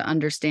to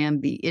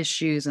understand the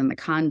issues and the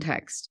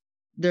context.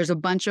 There's a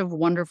bunch of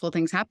wonderful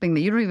things happening that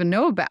you don't even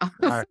know about.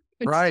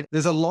 Right.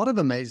 There's a lot of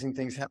amazing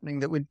things happening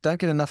that we don't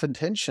get enough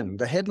attention.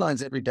 The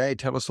headlines every day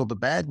tell us all the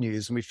bad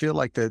news and we feel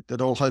like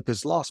that all hope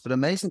is lost, but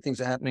amazing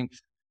things are happening.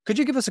 Could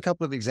you give us a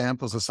couple of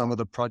examples of some of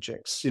the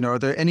projects? Are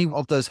there any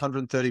of those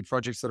 130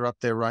 projects that are up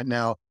there right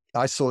now?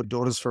 I saw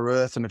Daughters for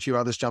Earth and a few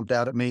others jumped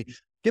out at me.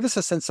 Give us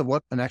a sense of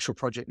what an actual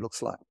project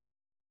looks like.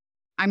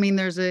 I mean,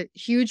 there's a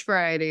huge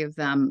variety of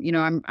them.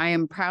 I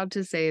am proud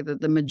to say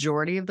that the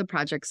majority of the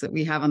projects that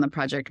we have on the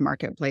Project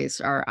Marketplace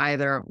are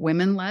either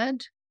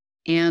women-led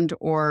and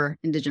or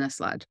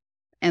Indigenous-led.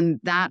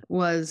 And that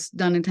was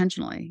done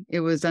intentionally.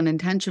 It was done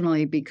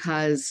intentionally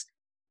because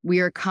we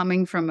are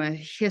coming from a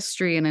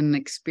history and an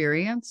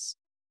experience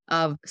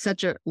of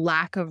such a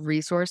lack of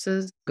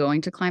resources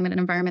going to climate and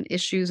environment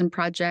issues and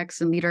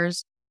projects and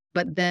leaders.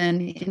 But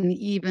then an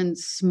even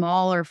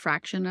smaller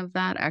fraction of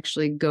that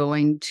actually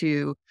going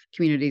to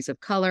communities of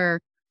color,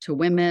 to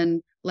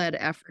women-led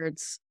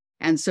efforts.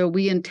 And so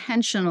we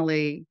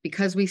intentionally,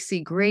 because we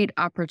see great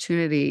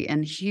opportunity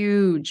and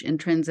huge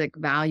intrinsic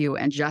value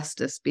and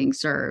justice being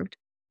served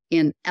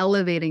in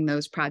elevating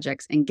those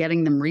projects and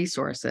getting them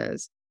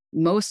resources,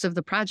 most of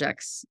the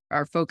projects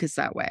are focused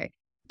that way.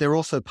 They're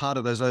also part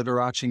of those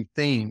overarching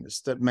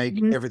themes that make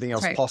everything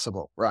else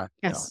possible. Right.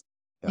 Yes.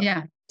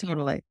 Yeah,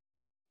 totally.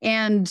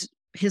 And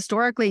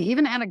historically,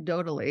 even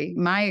anecdotally,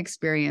 my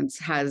experience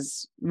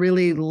has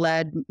really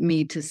led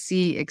me to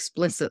see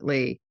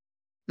explicitly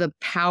the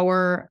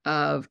power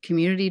of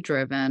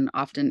community-driven,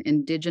 often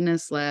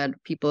indigenous-led,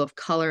 people of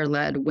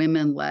color-led,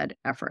 women-led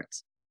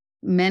efforts.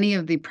 Many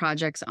of the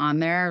projects on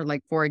there,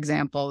 like, for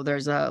example,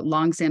 there's a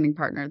longstanding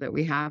partner that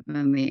we have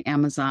in the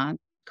Amazon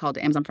called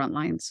Amazon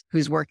Frontlines,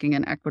 who's working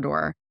in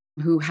Ecuador,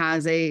 who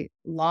has a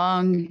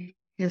long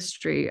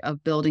history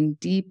of building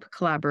deep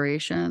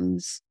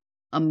collaborations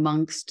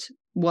amongst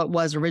what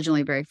was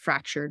originally very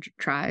fractured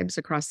tribes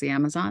across the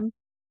Amazon,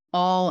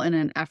 all in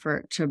an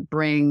effort to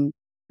bring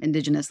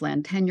indigenous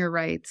land tenure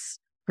rights,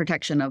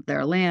 protection of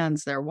their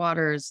lands, their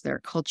waters, their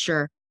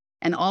culture.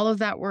 And all of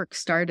that work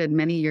started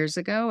many years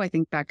ago, I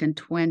think back in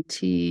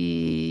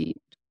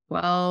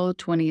 2012,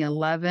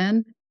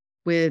 2011,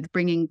 with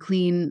bringing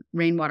clean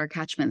rainwater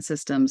catchment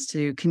systems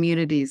to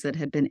communities that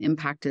had been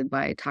impacted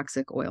by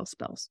toxic oil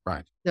spills.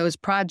 Right. Those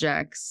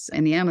projects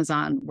in the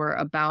Amazon were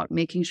about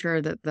making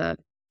sure that the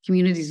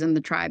communities and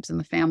the tribes and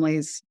the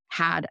families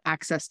had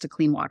access to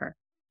clean water.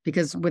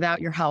 Because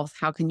without your health,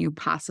 how can you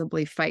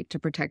possibly fight to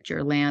protect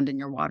your land and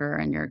your water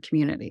and your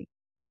community?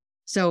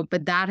 So,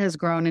 but that has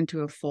grown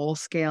into a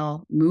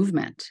full-scale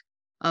movement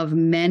of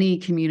many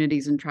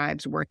communities and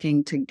tribes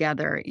working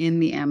together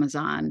in the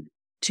Amazon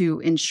to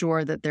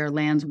ensure that their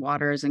lands,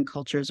 waters, and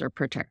cultures are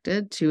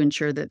protected, to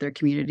ensure that their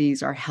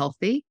communities are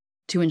healthy,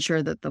 to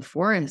ensure that the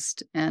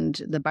forest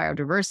and the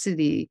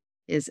biodiversity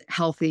is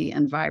healthy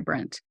and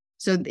vibrant.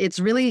 So it's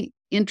really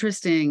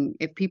interesting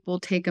if people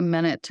take a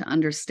minute to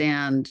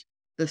understand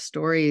the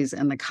stories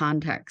and the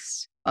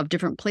context of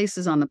different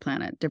places on the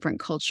planet, different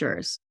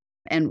cultures,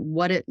 and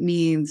what it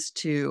means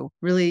to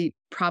really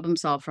problem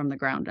solve from the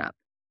ground up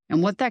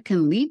and what that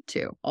can lead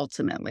to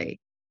ultimately.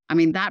 I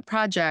mean, that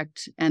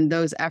project and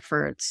those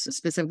efforts,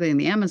 specifically in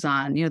the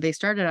Amazon, they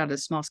started out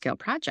as small scale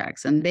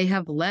projects, and they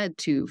have led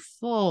to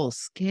full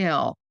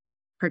scale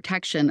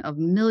protection of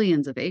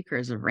millions of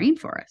acres of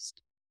rainforest.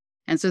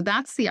 And so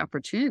that's the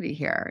opportunity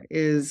here,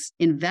 is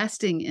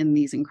investing in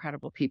these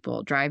incredible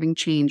people, driving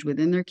change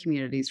within their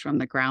communities from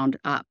the ground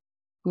up,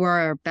 who are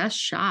our best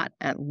shot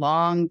at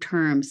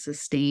long-term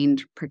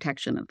sustained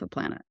protection of the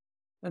planet.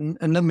 And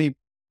let me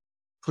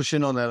push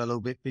in on that a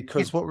little bit,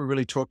 because what we're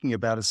really talking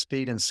about is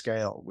speed and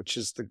scale, which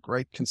is the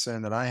great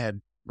concern that I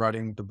had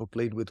writing the book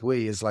Lead with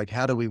We, is like,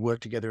 how do we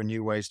work together in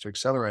new ways to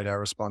accelerate our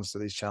response to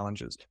these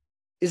challenges?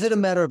 Is it a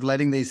matter of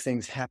letting these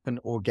things happen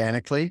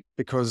organically?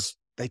 Because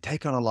they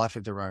take on a life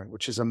of their own,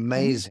 which is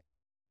amazing.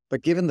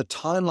 But given the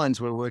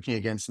timelines we're working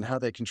against and how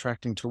they're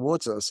contracting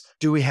towards us,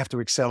 do we have to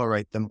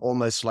accelerate them,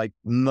 almost like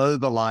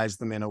mobilize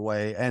them in a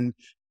way? And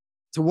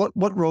so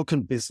what role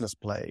can business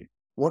play?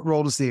 What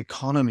role does the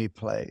economy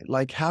play?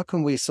 Like, how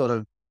can we sort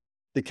of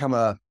become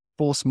a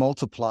force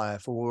multiplier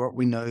for what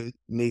we know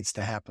needs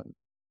to happen?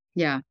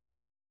 Yeah.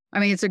 I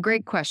mean, it's a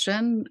great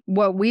question.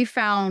 What we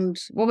found,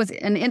 what was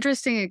an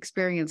interesting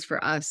experience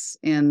for us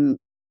in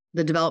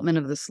the development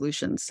of the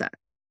solution set,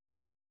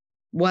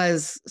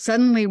 was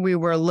suddenly we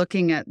were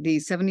looking at the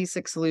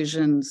 76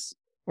 solutions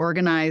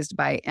organized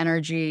by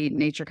energy,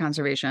 nature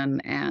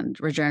conservation, and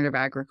regenerative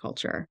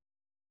agriculture.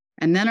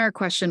 And then our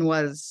question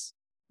was,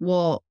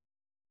 well,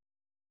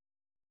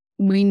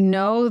 we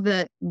know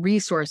that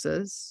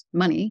resources,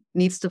 money,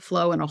 needs to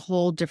flow in a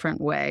whole different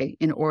way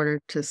in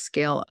order to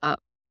scale up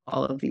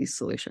all of these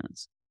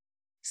solutions.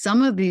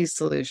 Some of these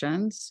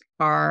solutions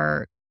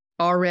are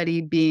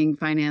already being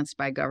financed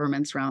by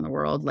governments around the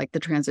world, like the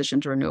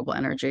transition to renewable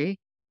energy.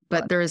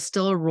 But there is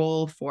still a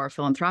role for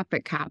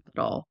philanthropic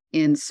capital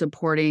in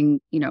supporting,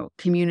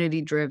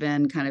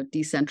 community-driven, kind of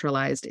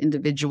decentralized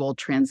individual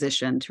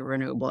transition to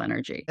renewable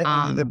energy.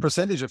 The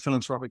percentage of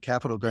philanthropic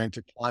capital going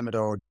to climate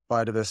or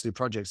biodiversity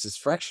projects is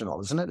fractional,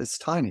 isn't it? It's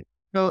tiny.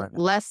 So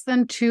less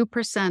than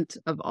 2%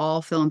 of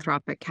all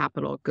philanthropic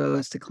capital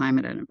goes to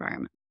climate and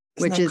environment,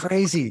 which is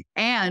crazy.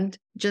 And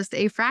just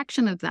a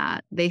fraction of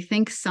that, they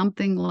think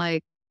something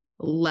like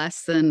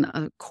less than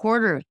a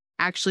quarter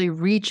actually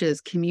reaches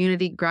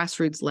community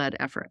grassroots-led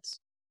efforts.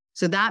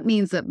 So that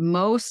means that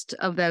most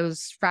of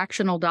those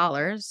fractional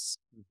dollars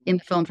in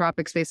the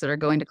philanthropic space that are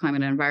going to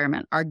climate and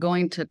environment are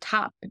going to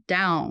top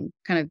down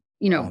kind of,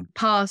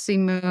 policy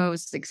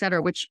moves, et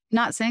cetera, which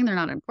not saying they're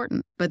not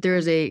important, but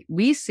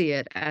we see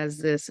it as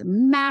this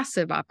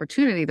massive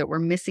opportunity that we're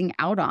missing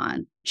out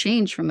on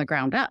change from the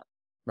ground up.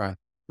 Right.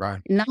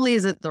 Not only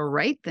is it the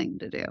right thing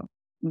to do,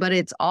 but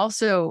it's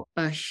also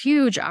a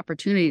huge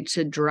opportunity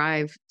to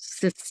drive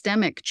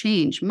systemic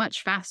change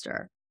much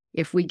faster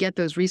if we get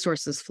those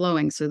resources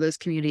flowing so those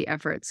community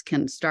efforts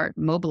can start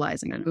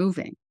mobilizing and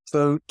moving.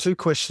 So 2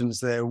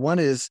 questions there. One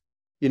is,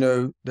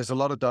 there's a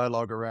lot of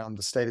dialogue around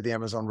the state of the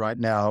Amazon right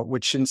now,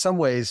 which in some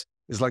ways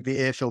is like the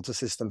air filter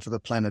system for the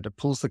planet. It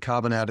pulls the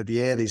carbon out of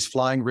the air. These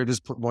flying rivers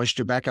put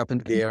moisture back up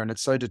into the air, and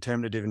it's so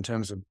determinative in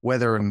terms of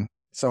weather and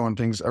so on,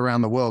 things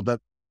around the world. But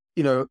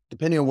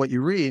depending on what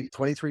you read,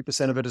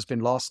 23% of it has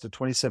been lost, to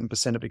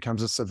 27% it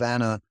becomes a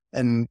savanna,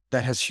 and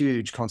that has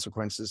huge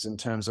consequences in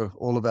terms of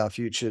all of our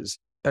futures.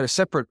 A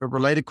separate but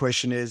related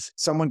question is,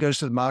 someone goes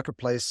to the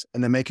marketplace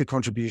and they make a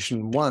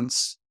contribution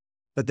once,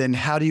 but then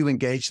how do you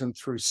engage them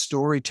through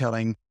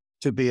storytelling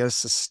to be a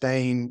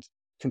sustained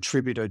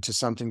contributor to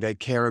something they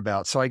care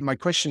about? So my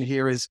question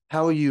here is,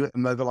 how are you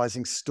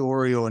mobilizing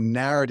story or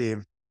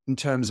narrative in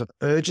terms of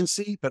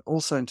urgency, but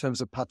also in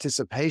terms of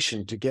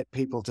participation to get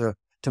people to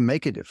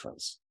make a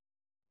difference?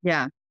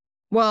 Yeah.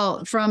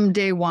 Well, from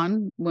day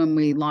one, when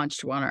we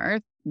launched One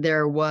Earth,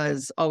 there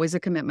was always a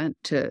commitment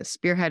to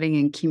spearheading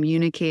and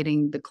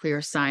communicating the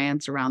clear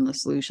science around the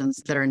solutions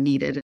that are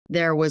needed.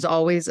 There was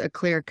always a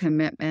clear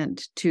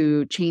commitment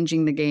to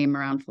changing the game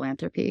around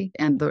philanthropy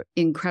and the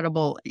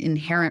incredible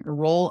inherent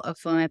role of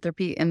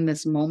philanthropy in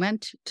this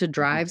moment to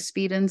drive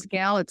speed and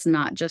scale. It's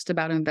not just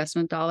about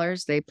investment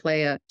dollars. They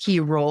play a key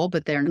role,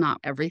 but they're not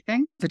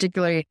everything,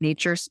 particularly in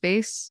nature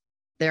space.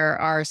 There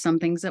are some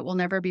things that will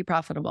never be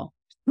profitable.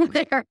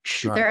 There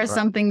are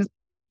some things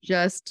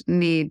just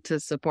need to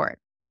support.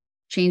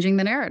 Changing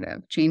the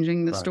narrative,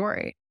 changing the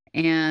story,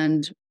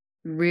 and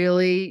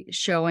really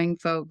showing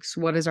folks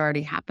what is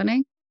already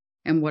happening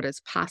and what is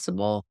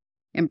possible,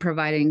 and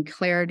providing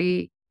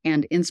clarity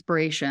and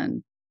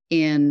inspiration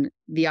in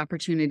the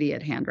opportunity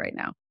at hand right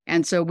now.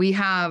 And so we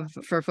have,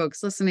 for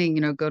folks listening,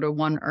 go to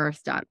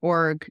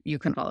oneearth.org. You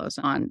can follow us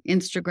on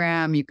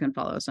Instagram. You can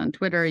follow us on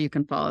Twitter. You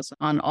can follow us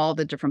on all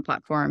the different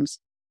platforms.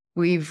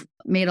 We've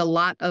made a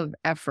lot of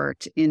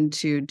effort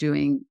into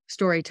doing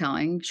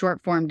storytelling,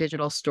 short form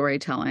digital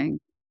storytelling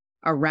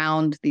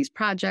around these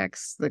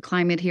projects, the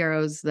climate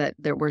heroes that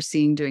we're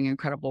seeing doing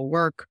incredible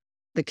work,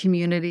 the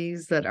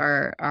communities that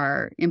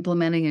are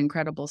implementing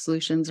incredible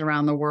solutions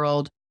around the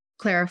world,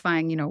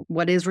 clarifying,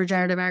 what is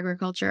regenerative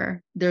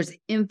agriculture? There's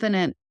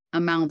infinite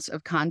amounts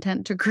of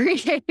content to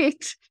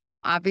create,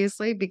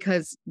 obviously,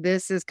 because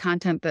this is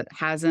content that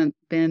hasn't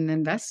been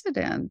invested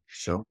in.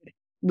 Sure.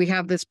 We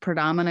have this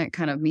predominant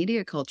kind of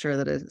media culture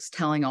that is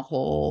telling a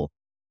whole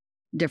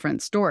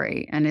different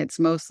story. And it's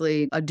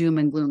mostly a doom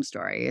and gloom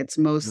story. It's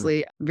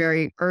mostly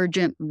very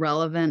urgent,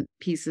 relevant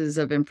pieces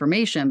of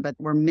information, but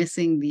we're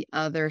missing the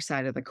other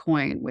side of the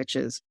coin, which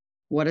is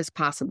what is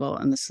possible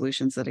and the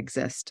solutions that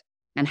exist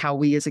and how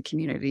we as a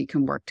community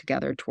can work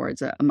together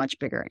towards a much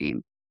bigger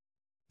aim.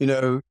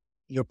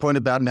 Your point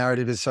about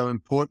narrative is so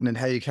important, and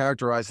how you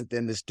characterize it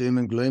then, this doom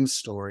and gloom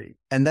story.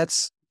 And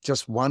that's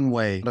just one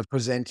way of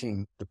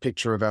presenting the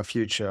picture of our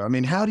future. I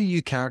mean, how do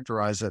you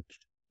characterize it?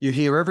 You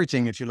hear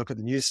everything if you look at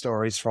the news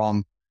stories,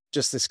 from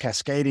just this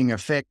cascading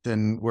effect,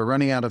 and we're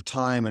running out of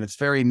time and it's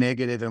very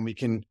negative and we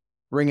can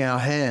wring our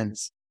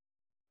hands.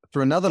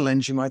 Through another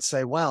lens, you might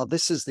say, wow,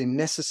 this is the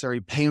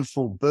necessary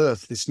painful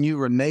birth, this new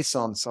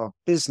renaissance of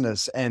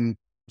business and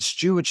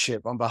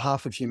stewardship on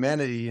behalf of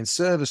humanity and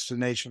service to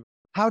nature.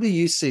 How do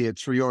you see it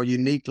through your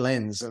unique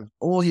lens of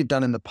all you've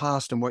done in the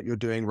past and what you're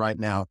doing right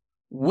now?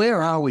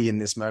 Where are we in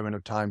this moment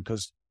of time?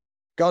 Because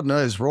God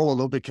knows we're all a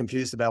little bit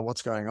confused about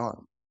what's going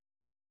on.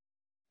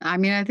 I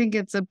mean, I think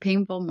it's a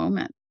painful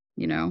moment.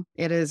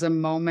 It is a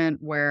moment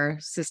where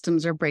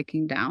systems are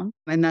breaking down,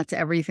 and that's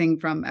everything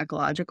from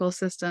ecological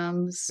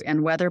systems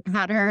and weather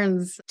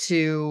patterns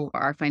to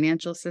our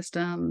financial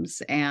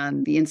systems,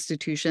 and the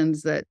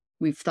institutions that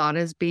we've thought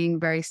as being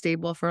very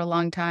stable for a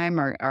long time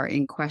are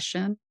in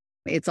question.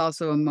 It's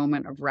also a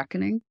moment of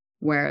reckoning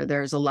where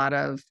there's a lot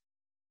of,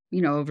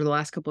 over the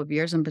last couple of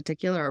years in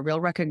particular, a real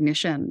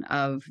recognition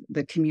of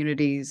the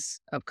communities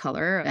of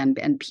color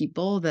and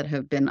people that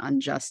have been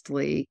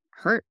unjustly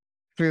hurt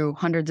through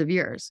hundreds of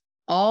years.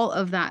 All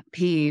of that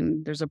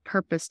pain, there's a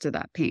purpose to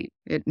that pain.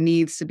 It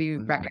needs to be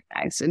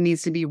recognized. It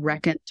needs to be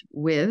reckoned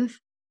with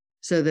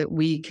so that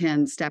we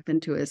can step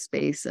into a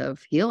space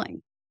of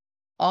healing.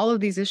 All of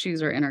these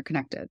issues are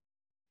interconnected.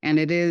 And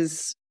it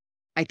is,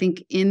 I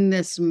think, in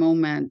this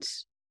moment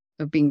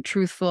of being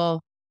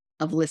truthful,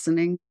 of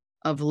listening,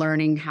 of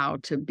learning how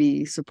to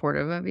be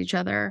supportive of each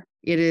other,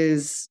 it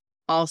is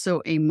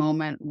also a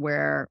moment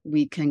where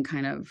we can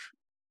kind of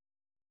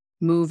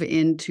move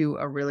into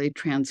a really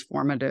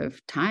transformative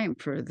time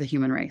for the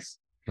human race.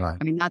 Right.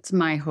 I mean, that's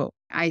my hope.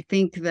 I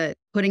think that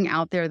putting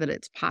out there that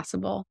it's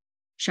possible,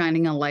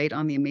 shining a light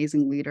on the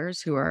amazing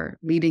leaders who are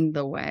leading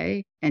the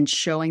way and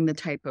showing the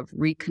type of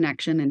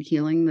reconnection and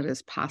healing that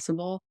is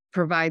possible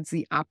provides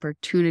the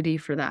opportunity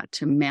for that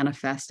to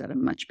manifest at a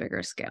much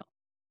bigger scale.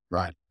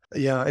 Right.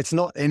 Yeah, it's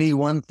not any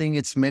one thing,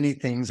 it's many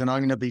things. And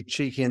I'm going to be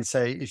cheeky and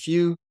say, if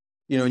in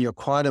your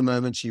quieter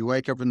moments, you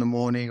wake up in the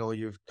morning, or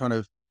you've kind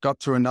of got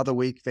through another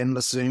week of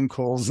endless Zoom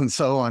calls and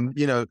so on,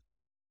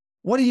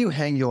 what do you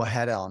hang your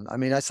hat on? I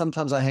mean,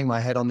 sometimes I hang my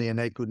hat on the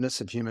innate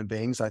goodness of human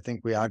beings. I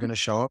think we are going to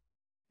show up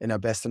in our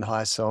best and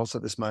highest selves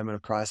at this moment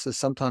of crisis.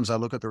 Sometimes I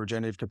look at the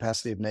regenerative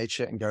capacity of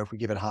nature and go, if we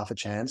give it half a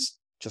chance,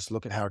 just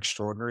look at how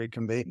extraordinary it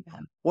can be. Yeah.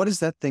 What is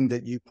that thing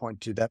that you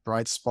point to, that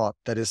bright spot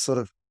that is sort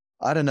of,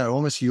 I don't know,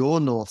 almost your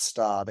North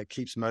Star that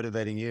keeps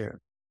motivating you?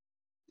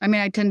 I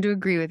mean, I tend to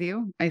agree with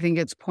you. I think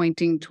it's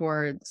pointing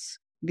towards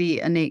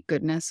the innate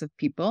goodness of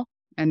people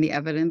and the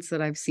evidence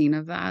that I've seen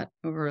of that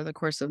over the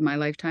course of my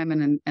lifetime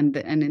and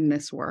in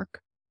this work.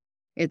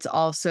 It's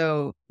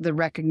also the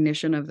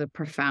recognition of the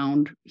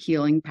profound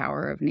healing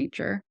power of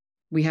nature.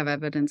 We have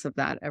evidence of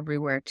that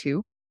everywhere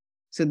too.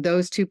 So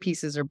those two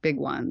pieces are big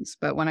ones.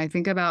 But when I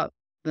think about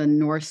the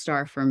North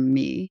Star for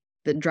me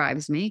that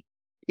drives me.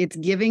 It's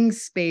giving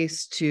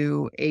space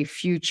to a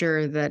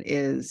future that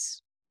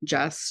is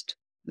just,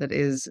 that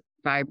is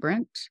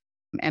vibrant.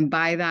 And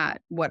by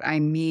that, what I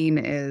mean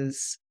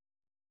is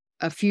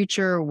a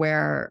future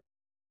where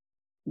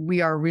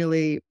we are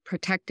really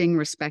protecting,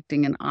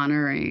 respecting, and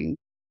honoring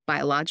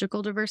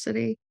biological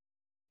diversity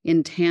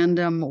in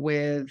tandem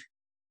with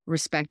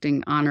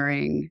respecting,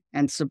 honoring,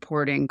 and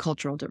supporting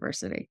cultural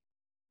diversity.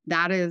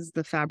 That is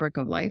the fabric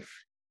of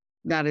life.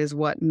 That is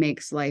what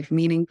makes life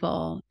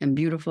meaningful and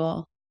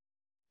beautiful.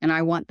 And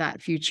I want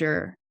that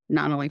future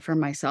not only for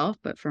myself,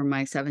 but for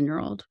my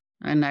 7-year-old.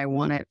 And I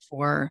want it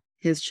for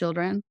his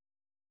children.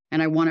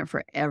 And I want it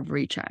for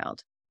every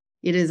child.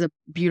 It is a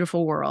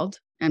beautiful world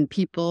and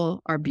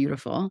people are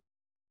beautiful.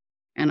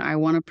 And I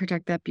want to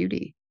protect that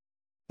beauty.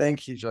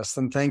 Thank you,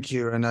 Justin. Thank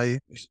you. And I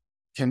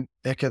can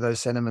echo those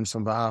sentiments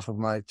on behalf of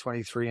my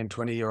 23 and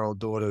 20-year-old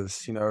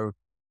daughters. You know,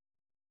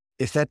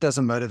 if that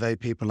doesn't motivate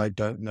people, I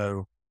don't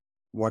know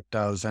what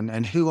does.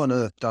 And who on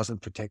earth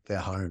doesn't protect their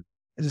home?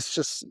 It's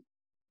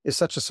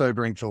such a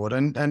sobering thought.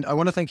 And I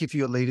want to thank you for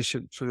your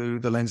leadership through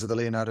the lens of the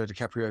Leonardo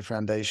DiCaprio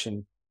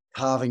Foundation,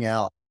 carving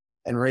out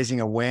and raising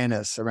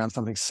awareness around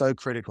something so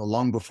critical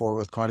long before it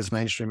was quite as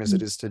mainstream as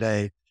it is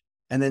today.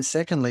 And then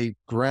secondly,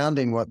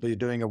 grounding what you're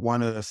doing at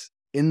One Earth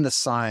in the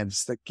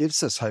science that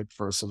gives us hope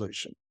for a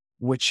solution,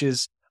 which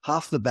is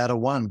half the battle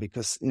won,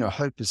 because, you know,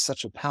 hope is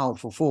such a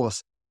powerful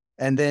force.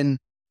 And then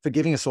for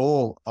giving us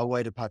all a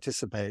way to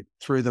participate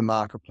through the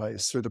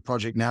marketplace, through the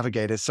Project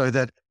Navigator, so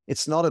that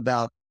it's not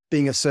about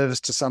being of service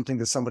to something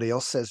that somebody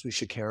else says we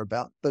should care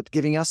about, but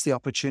giving us the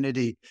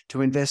opportunity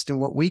to invest in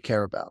what we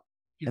care about.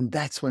 And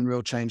that's when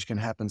real change can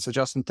happen. So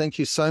Justin, thank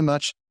you so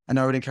much. And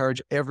I would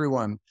encourage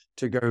everyone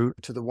to go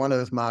to the One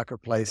Earth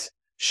marketplace,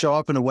 show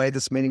up in a way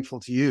that's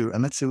meaningful to you,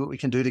 and let's see what we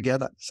can do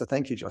together. So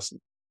thank you, Justin.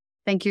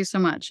 Thank you so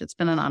much. It's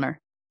been an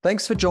honor.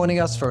 Thanks for joining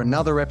us for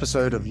another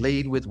episode of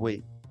Lead with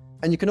We.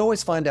 And you can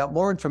always find out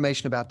more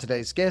information about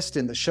today's guest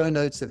in the show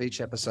notes of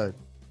each episode.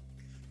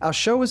 Our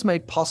show is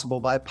made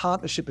possible by a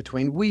partnership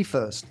between We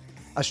First,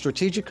 a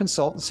strategic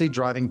consultancy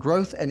driving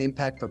growth and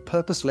impact for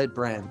purpose-led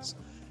brands,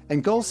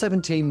 and Goal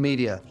 17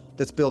 Media,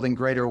 that's building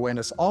greater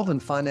awareness of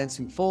and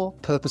financing for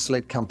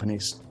purpose-led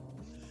companies.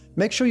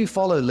 Make sure you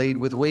follow Lead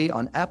with We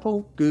on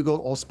Apple, Google,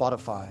 or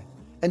Spotify,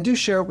 and do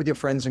share it with your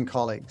friends and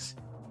colleagues.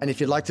 And if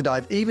you'd like to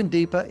dive even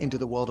deeper into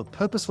the world of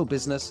purposeful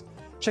business,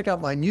 check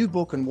out my new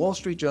book and Wall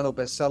Street Journal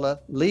bestseller,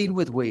 Lead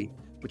with We,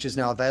 which is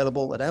now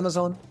available at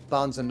Amazon,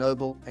 Barnes &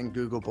 Noble, and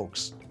Google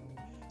Books.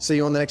 See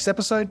you on the next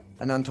episode,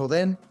 and until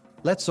then,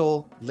 let's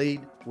all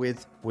lead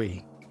with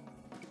we.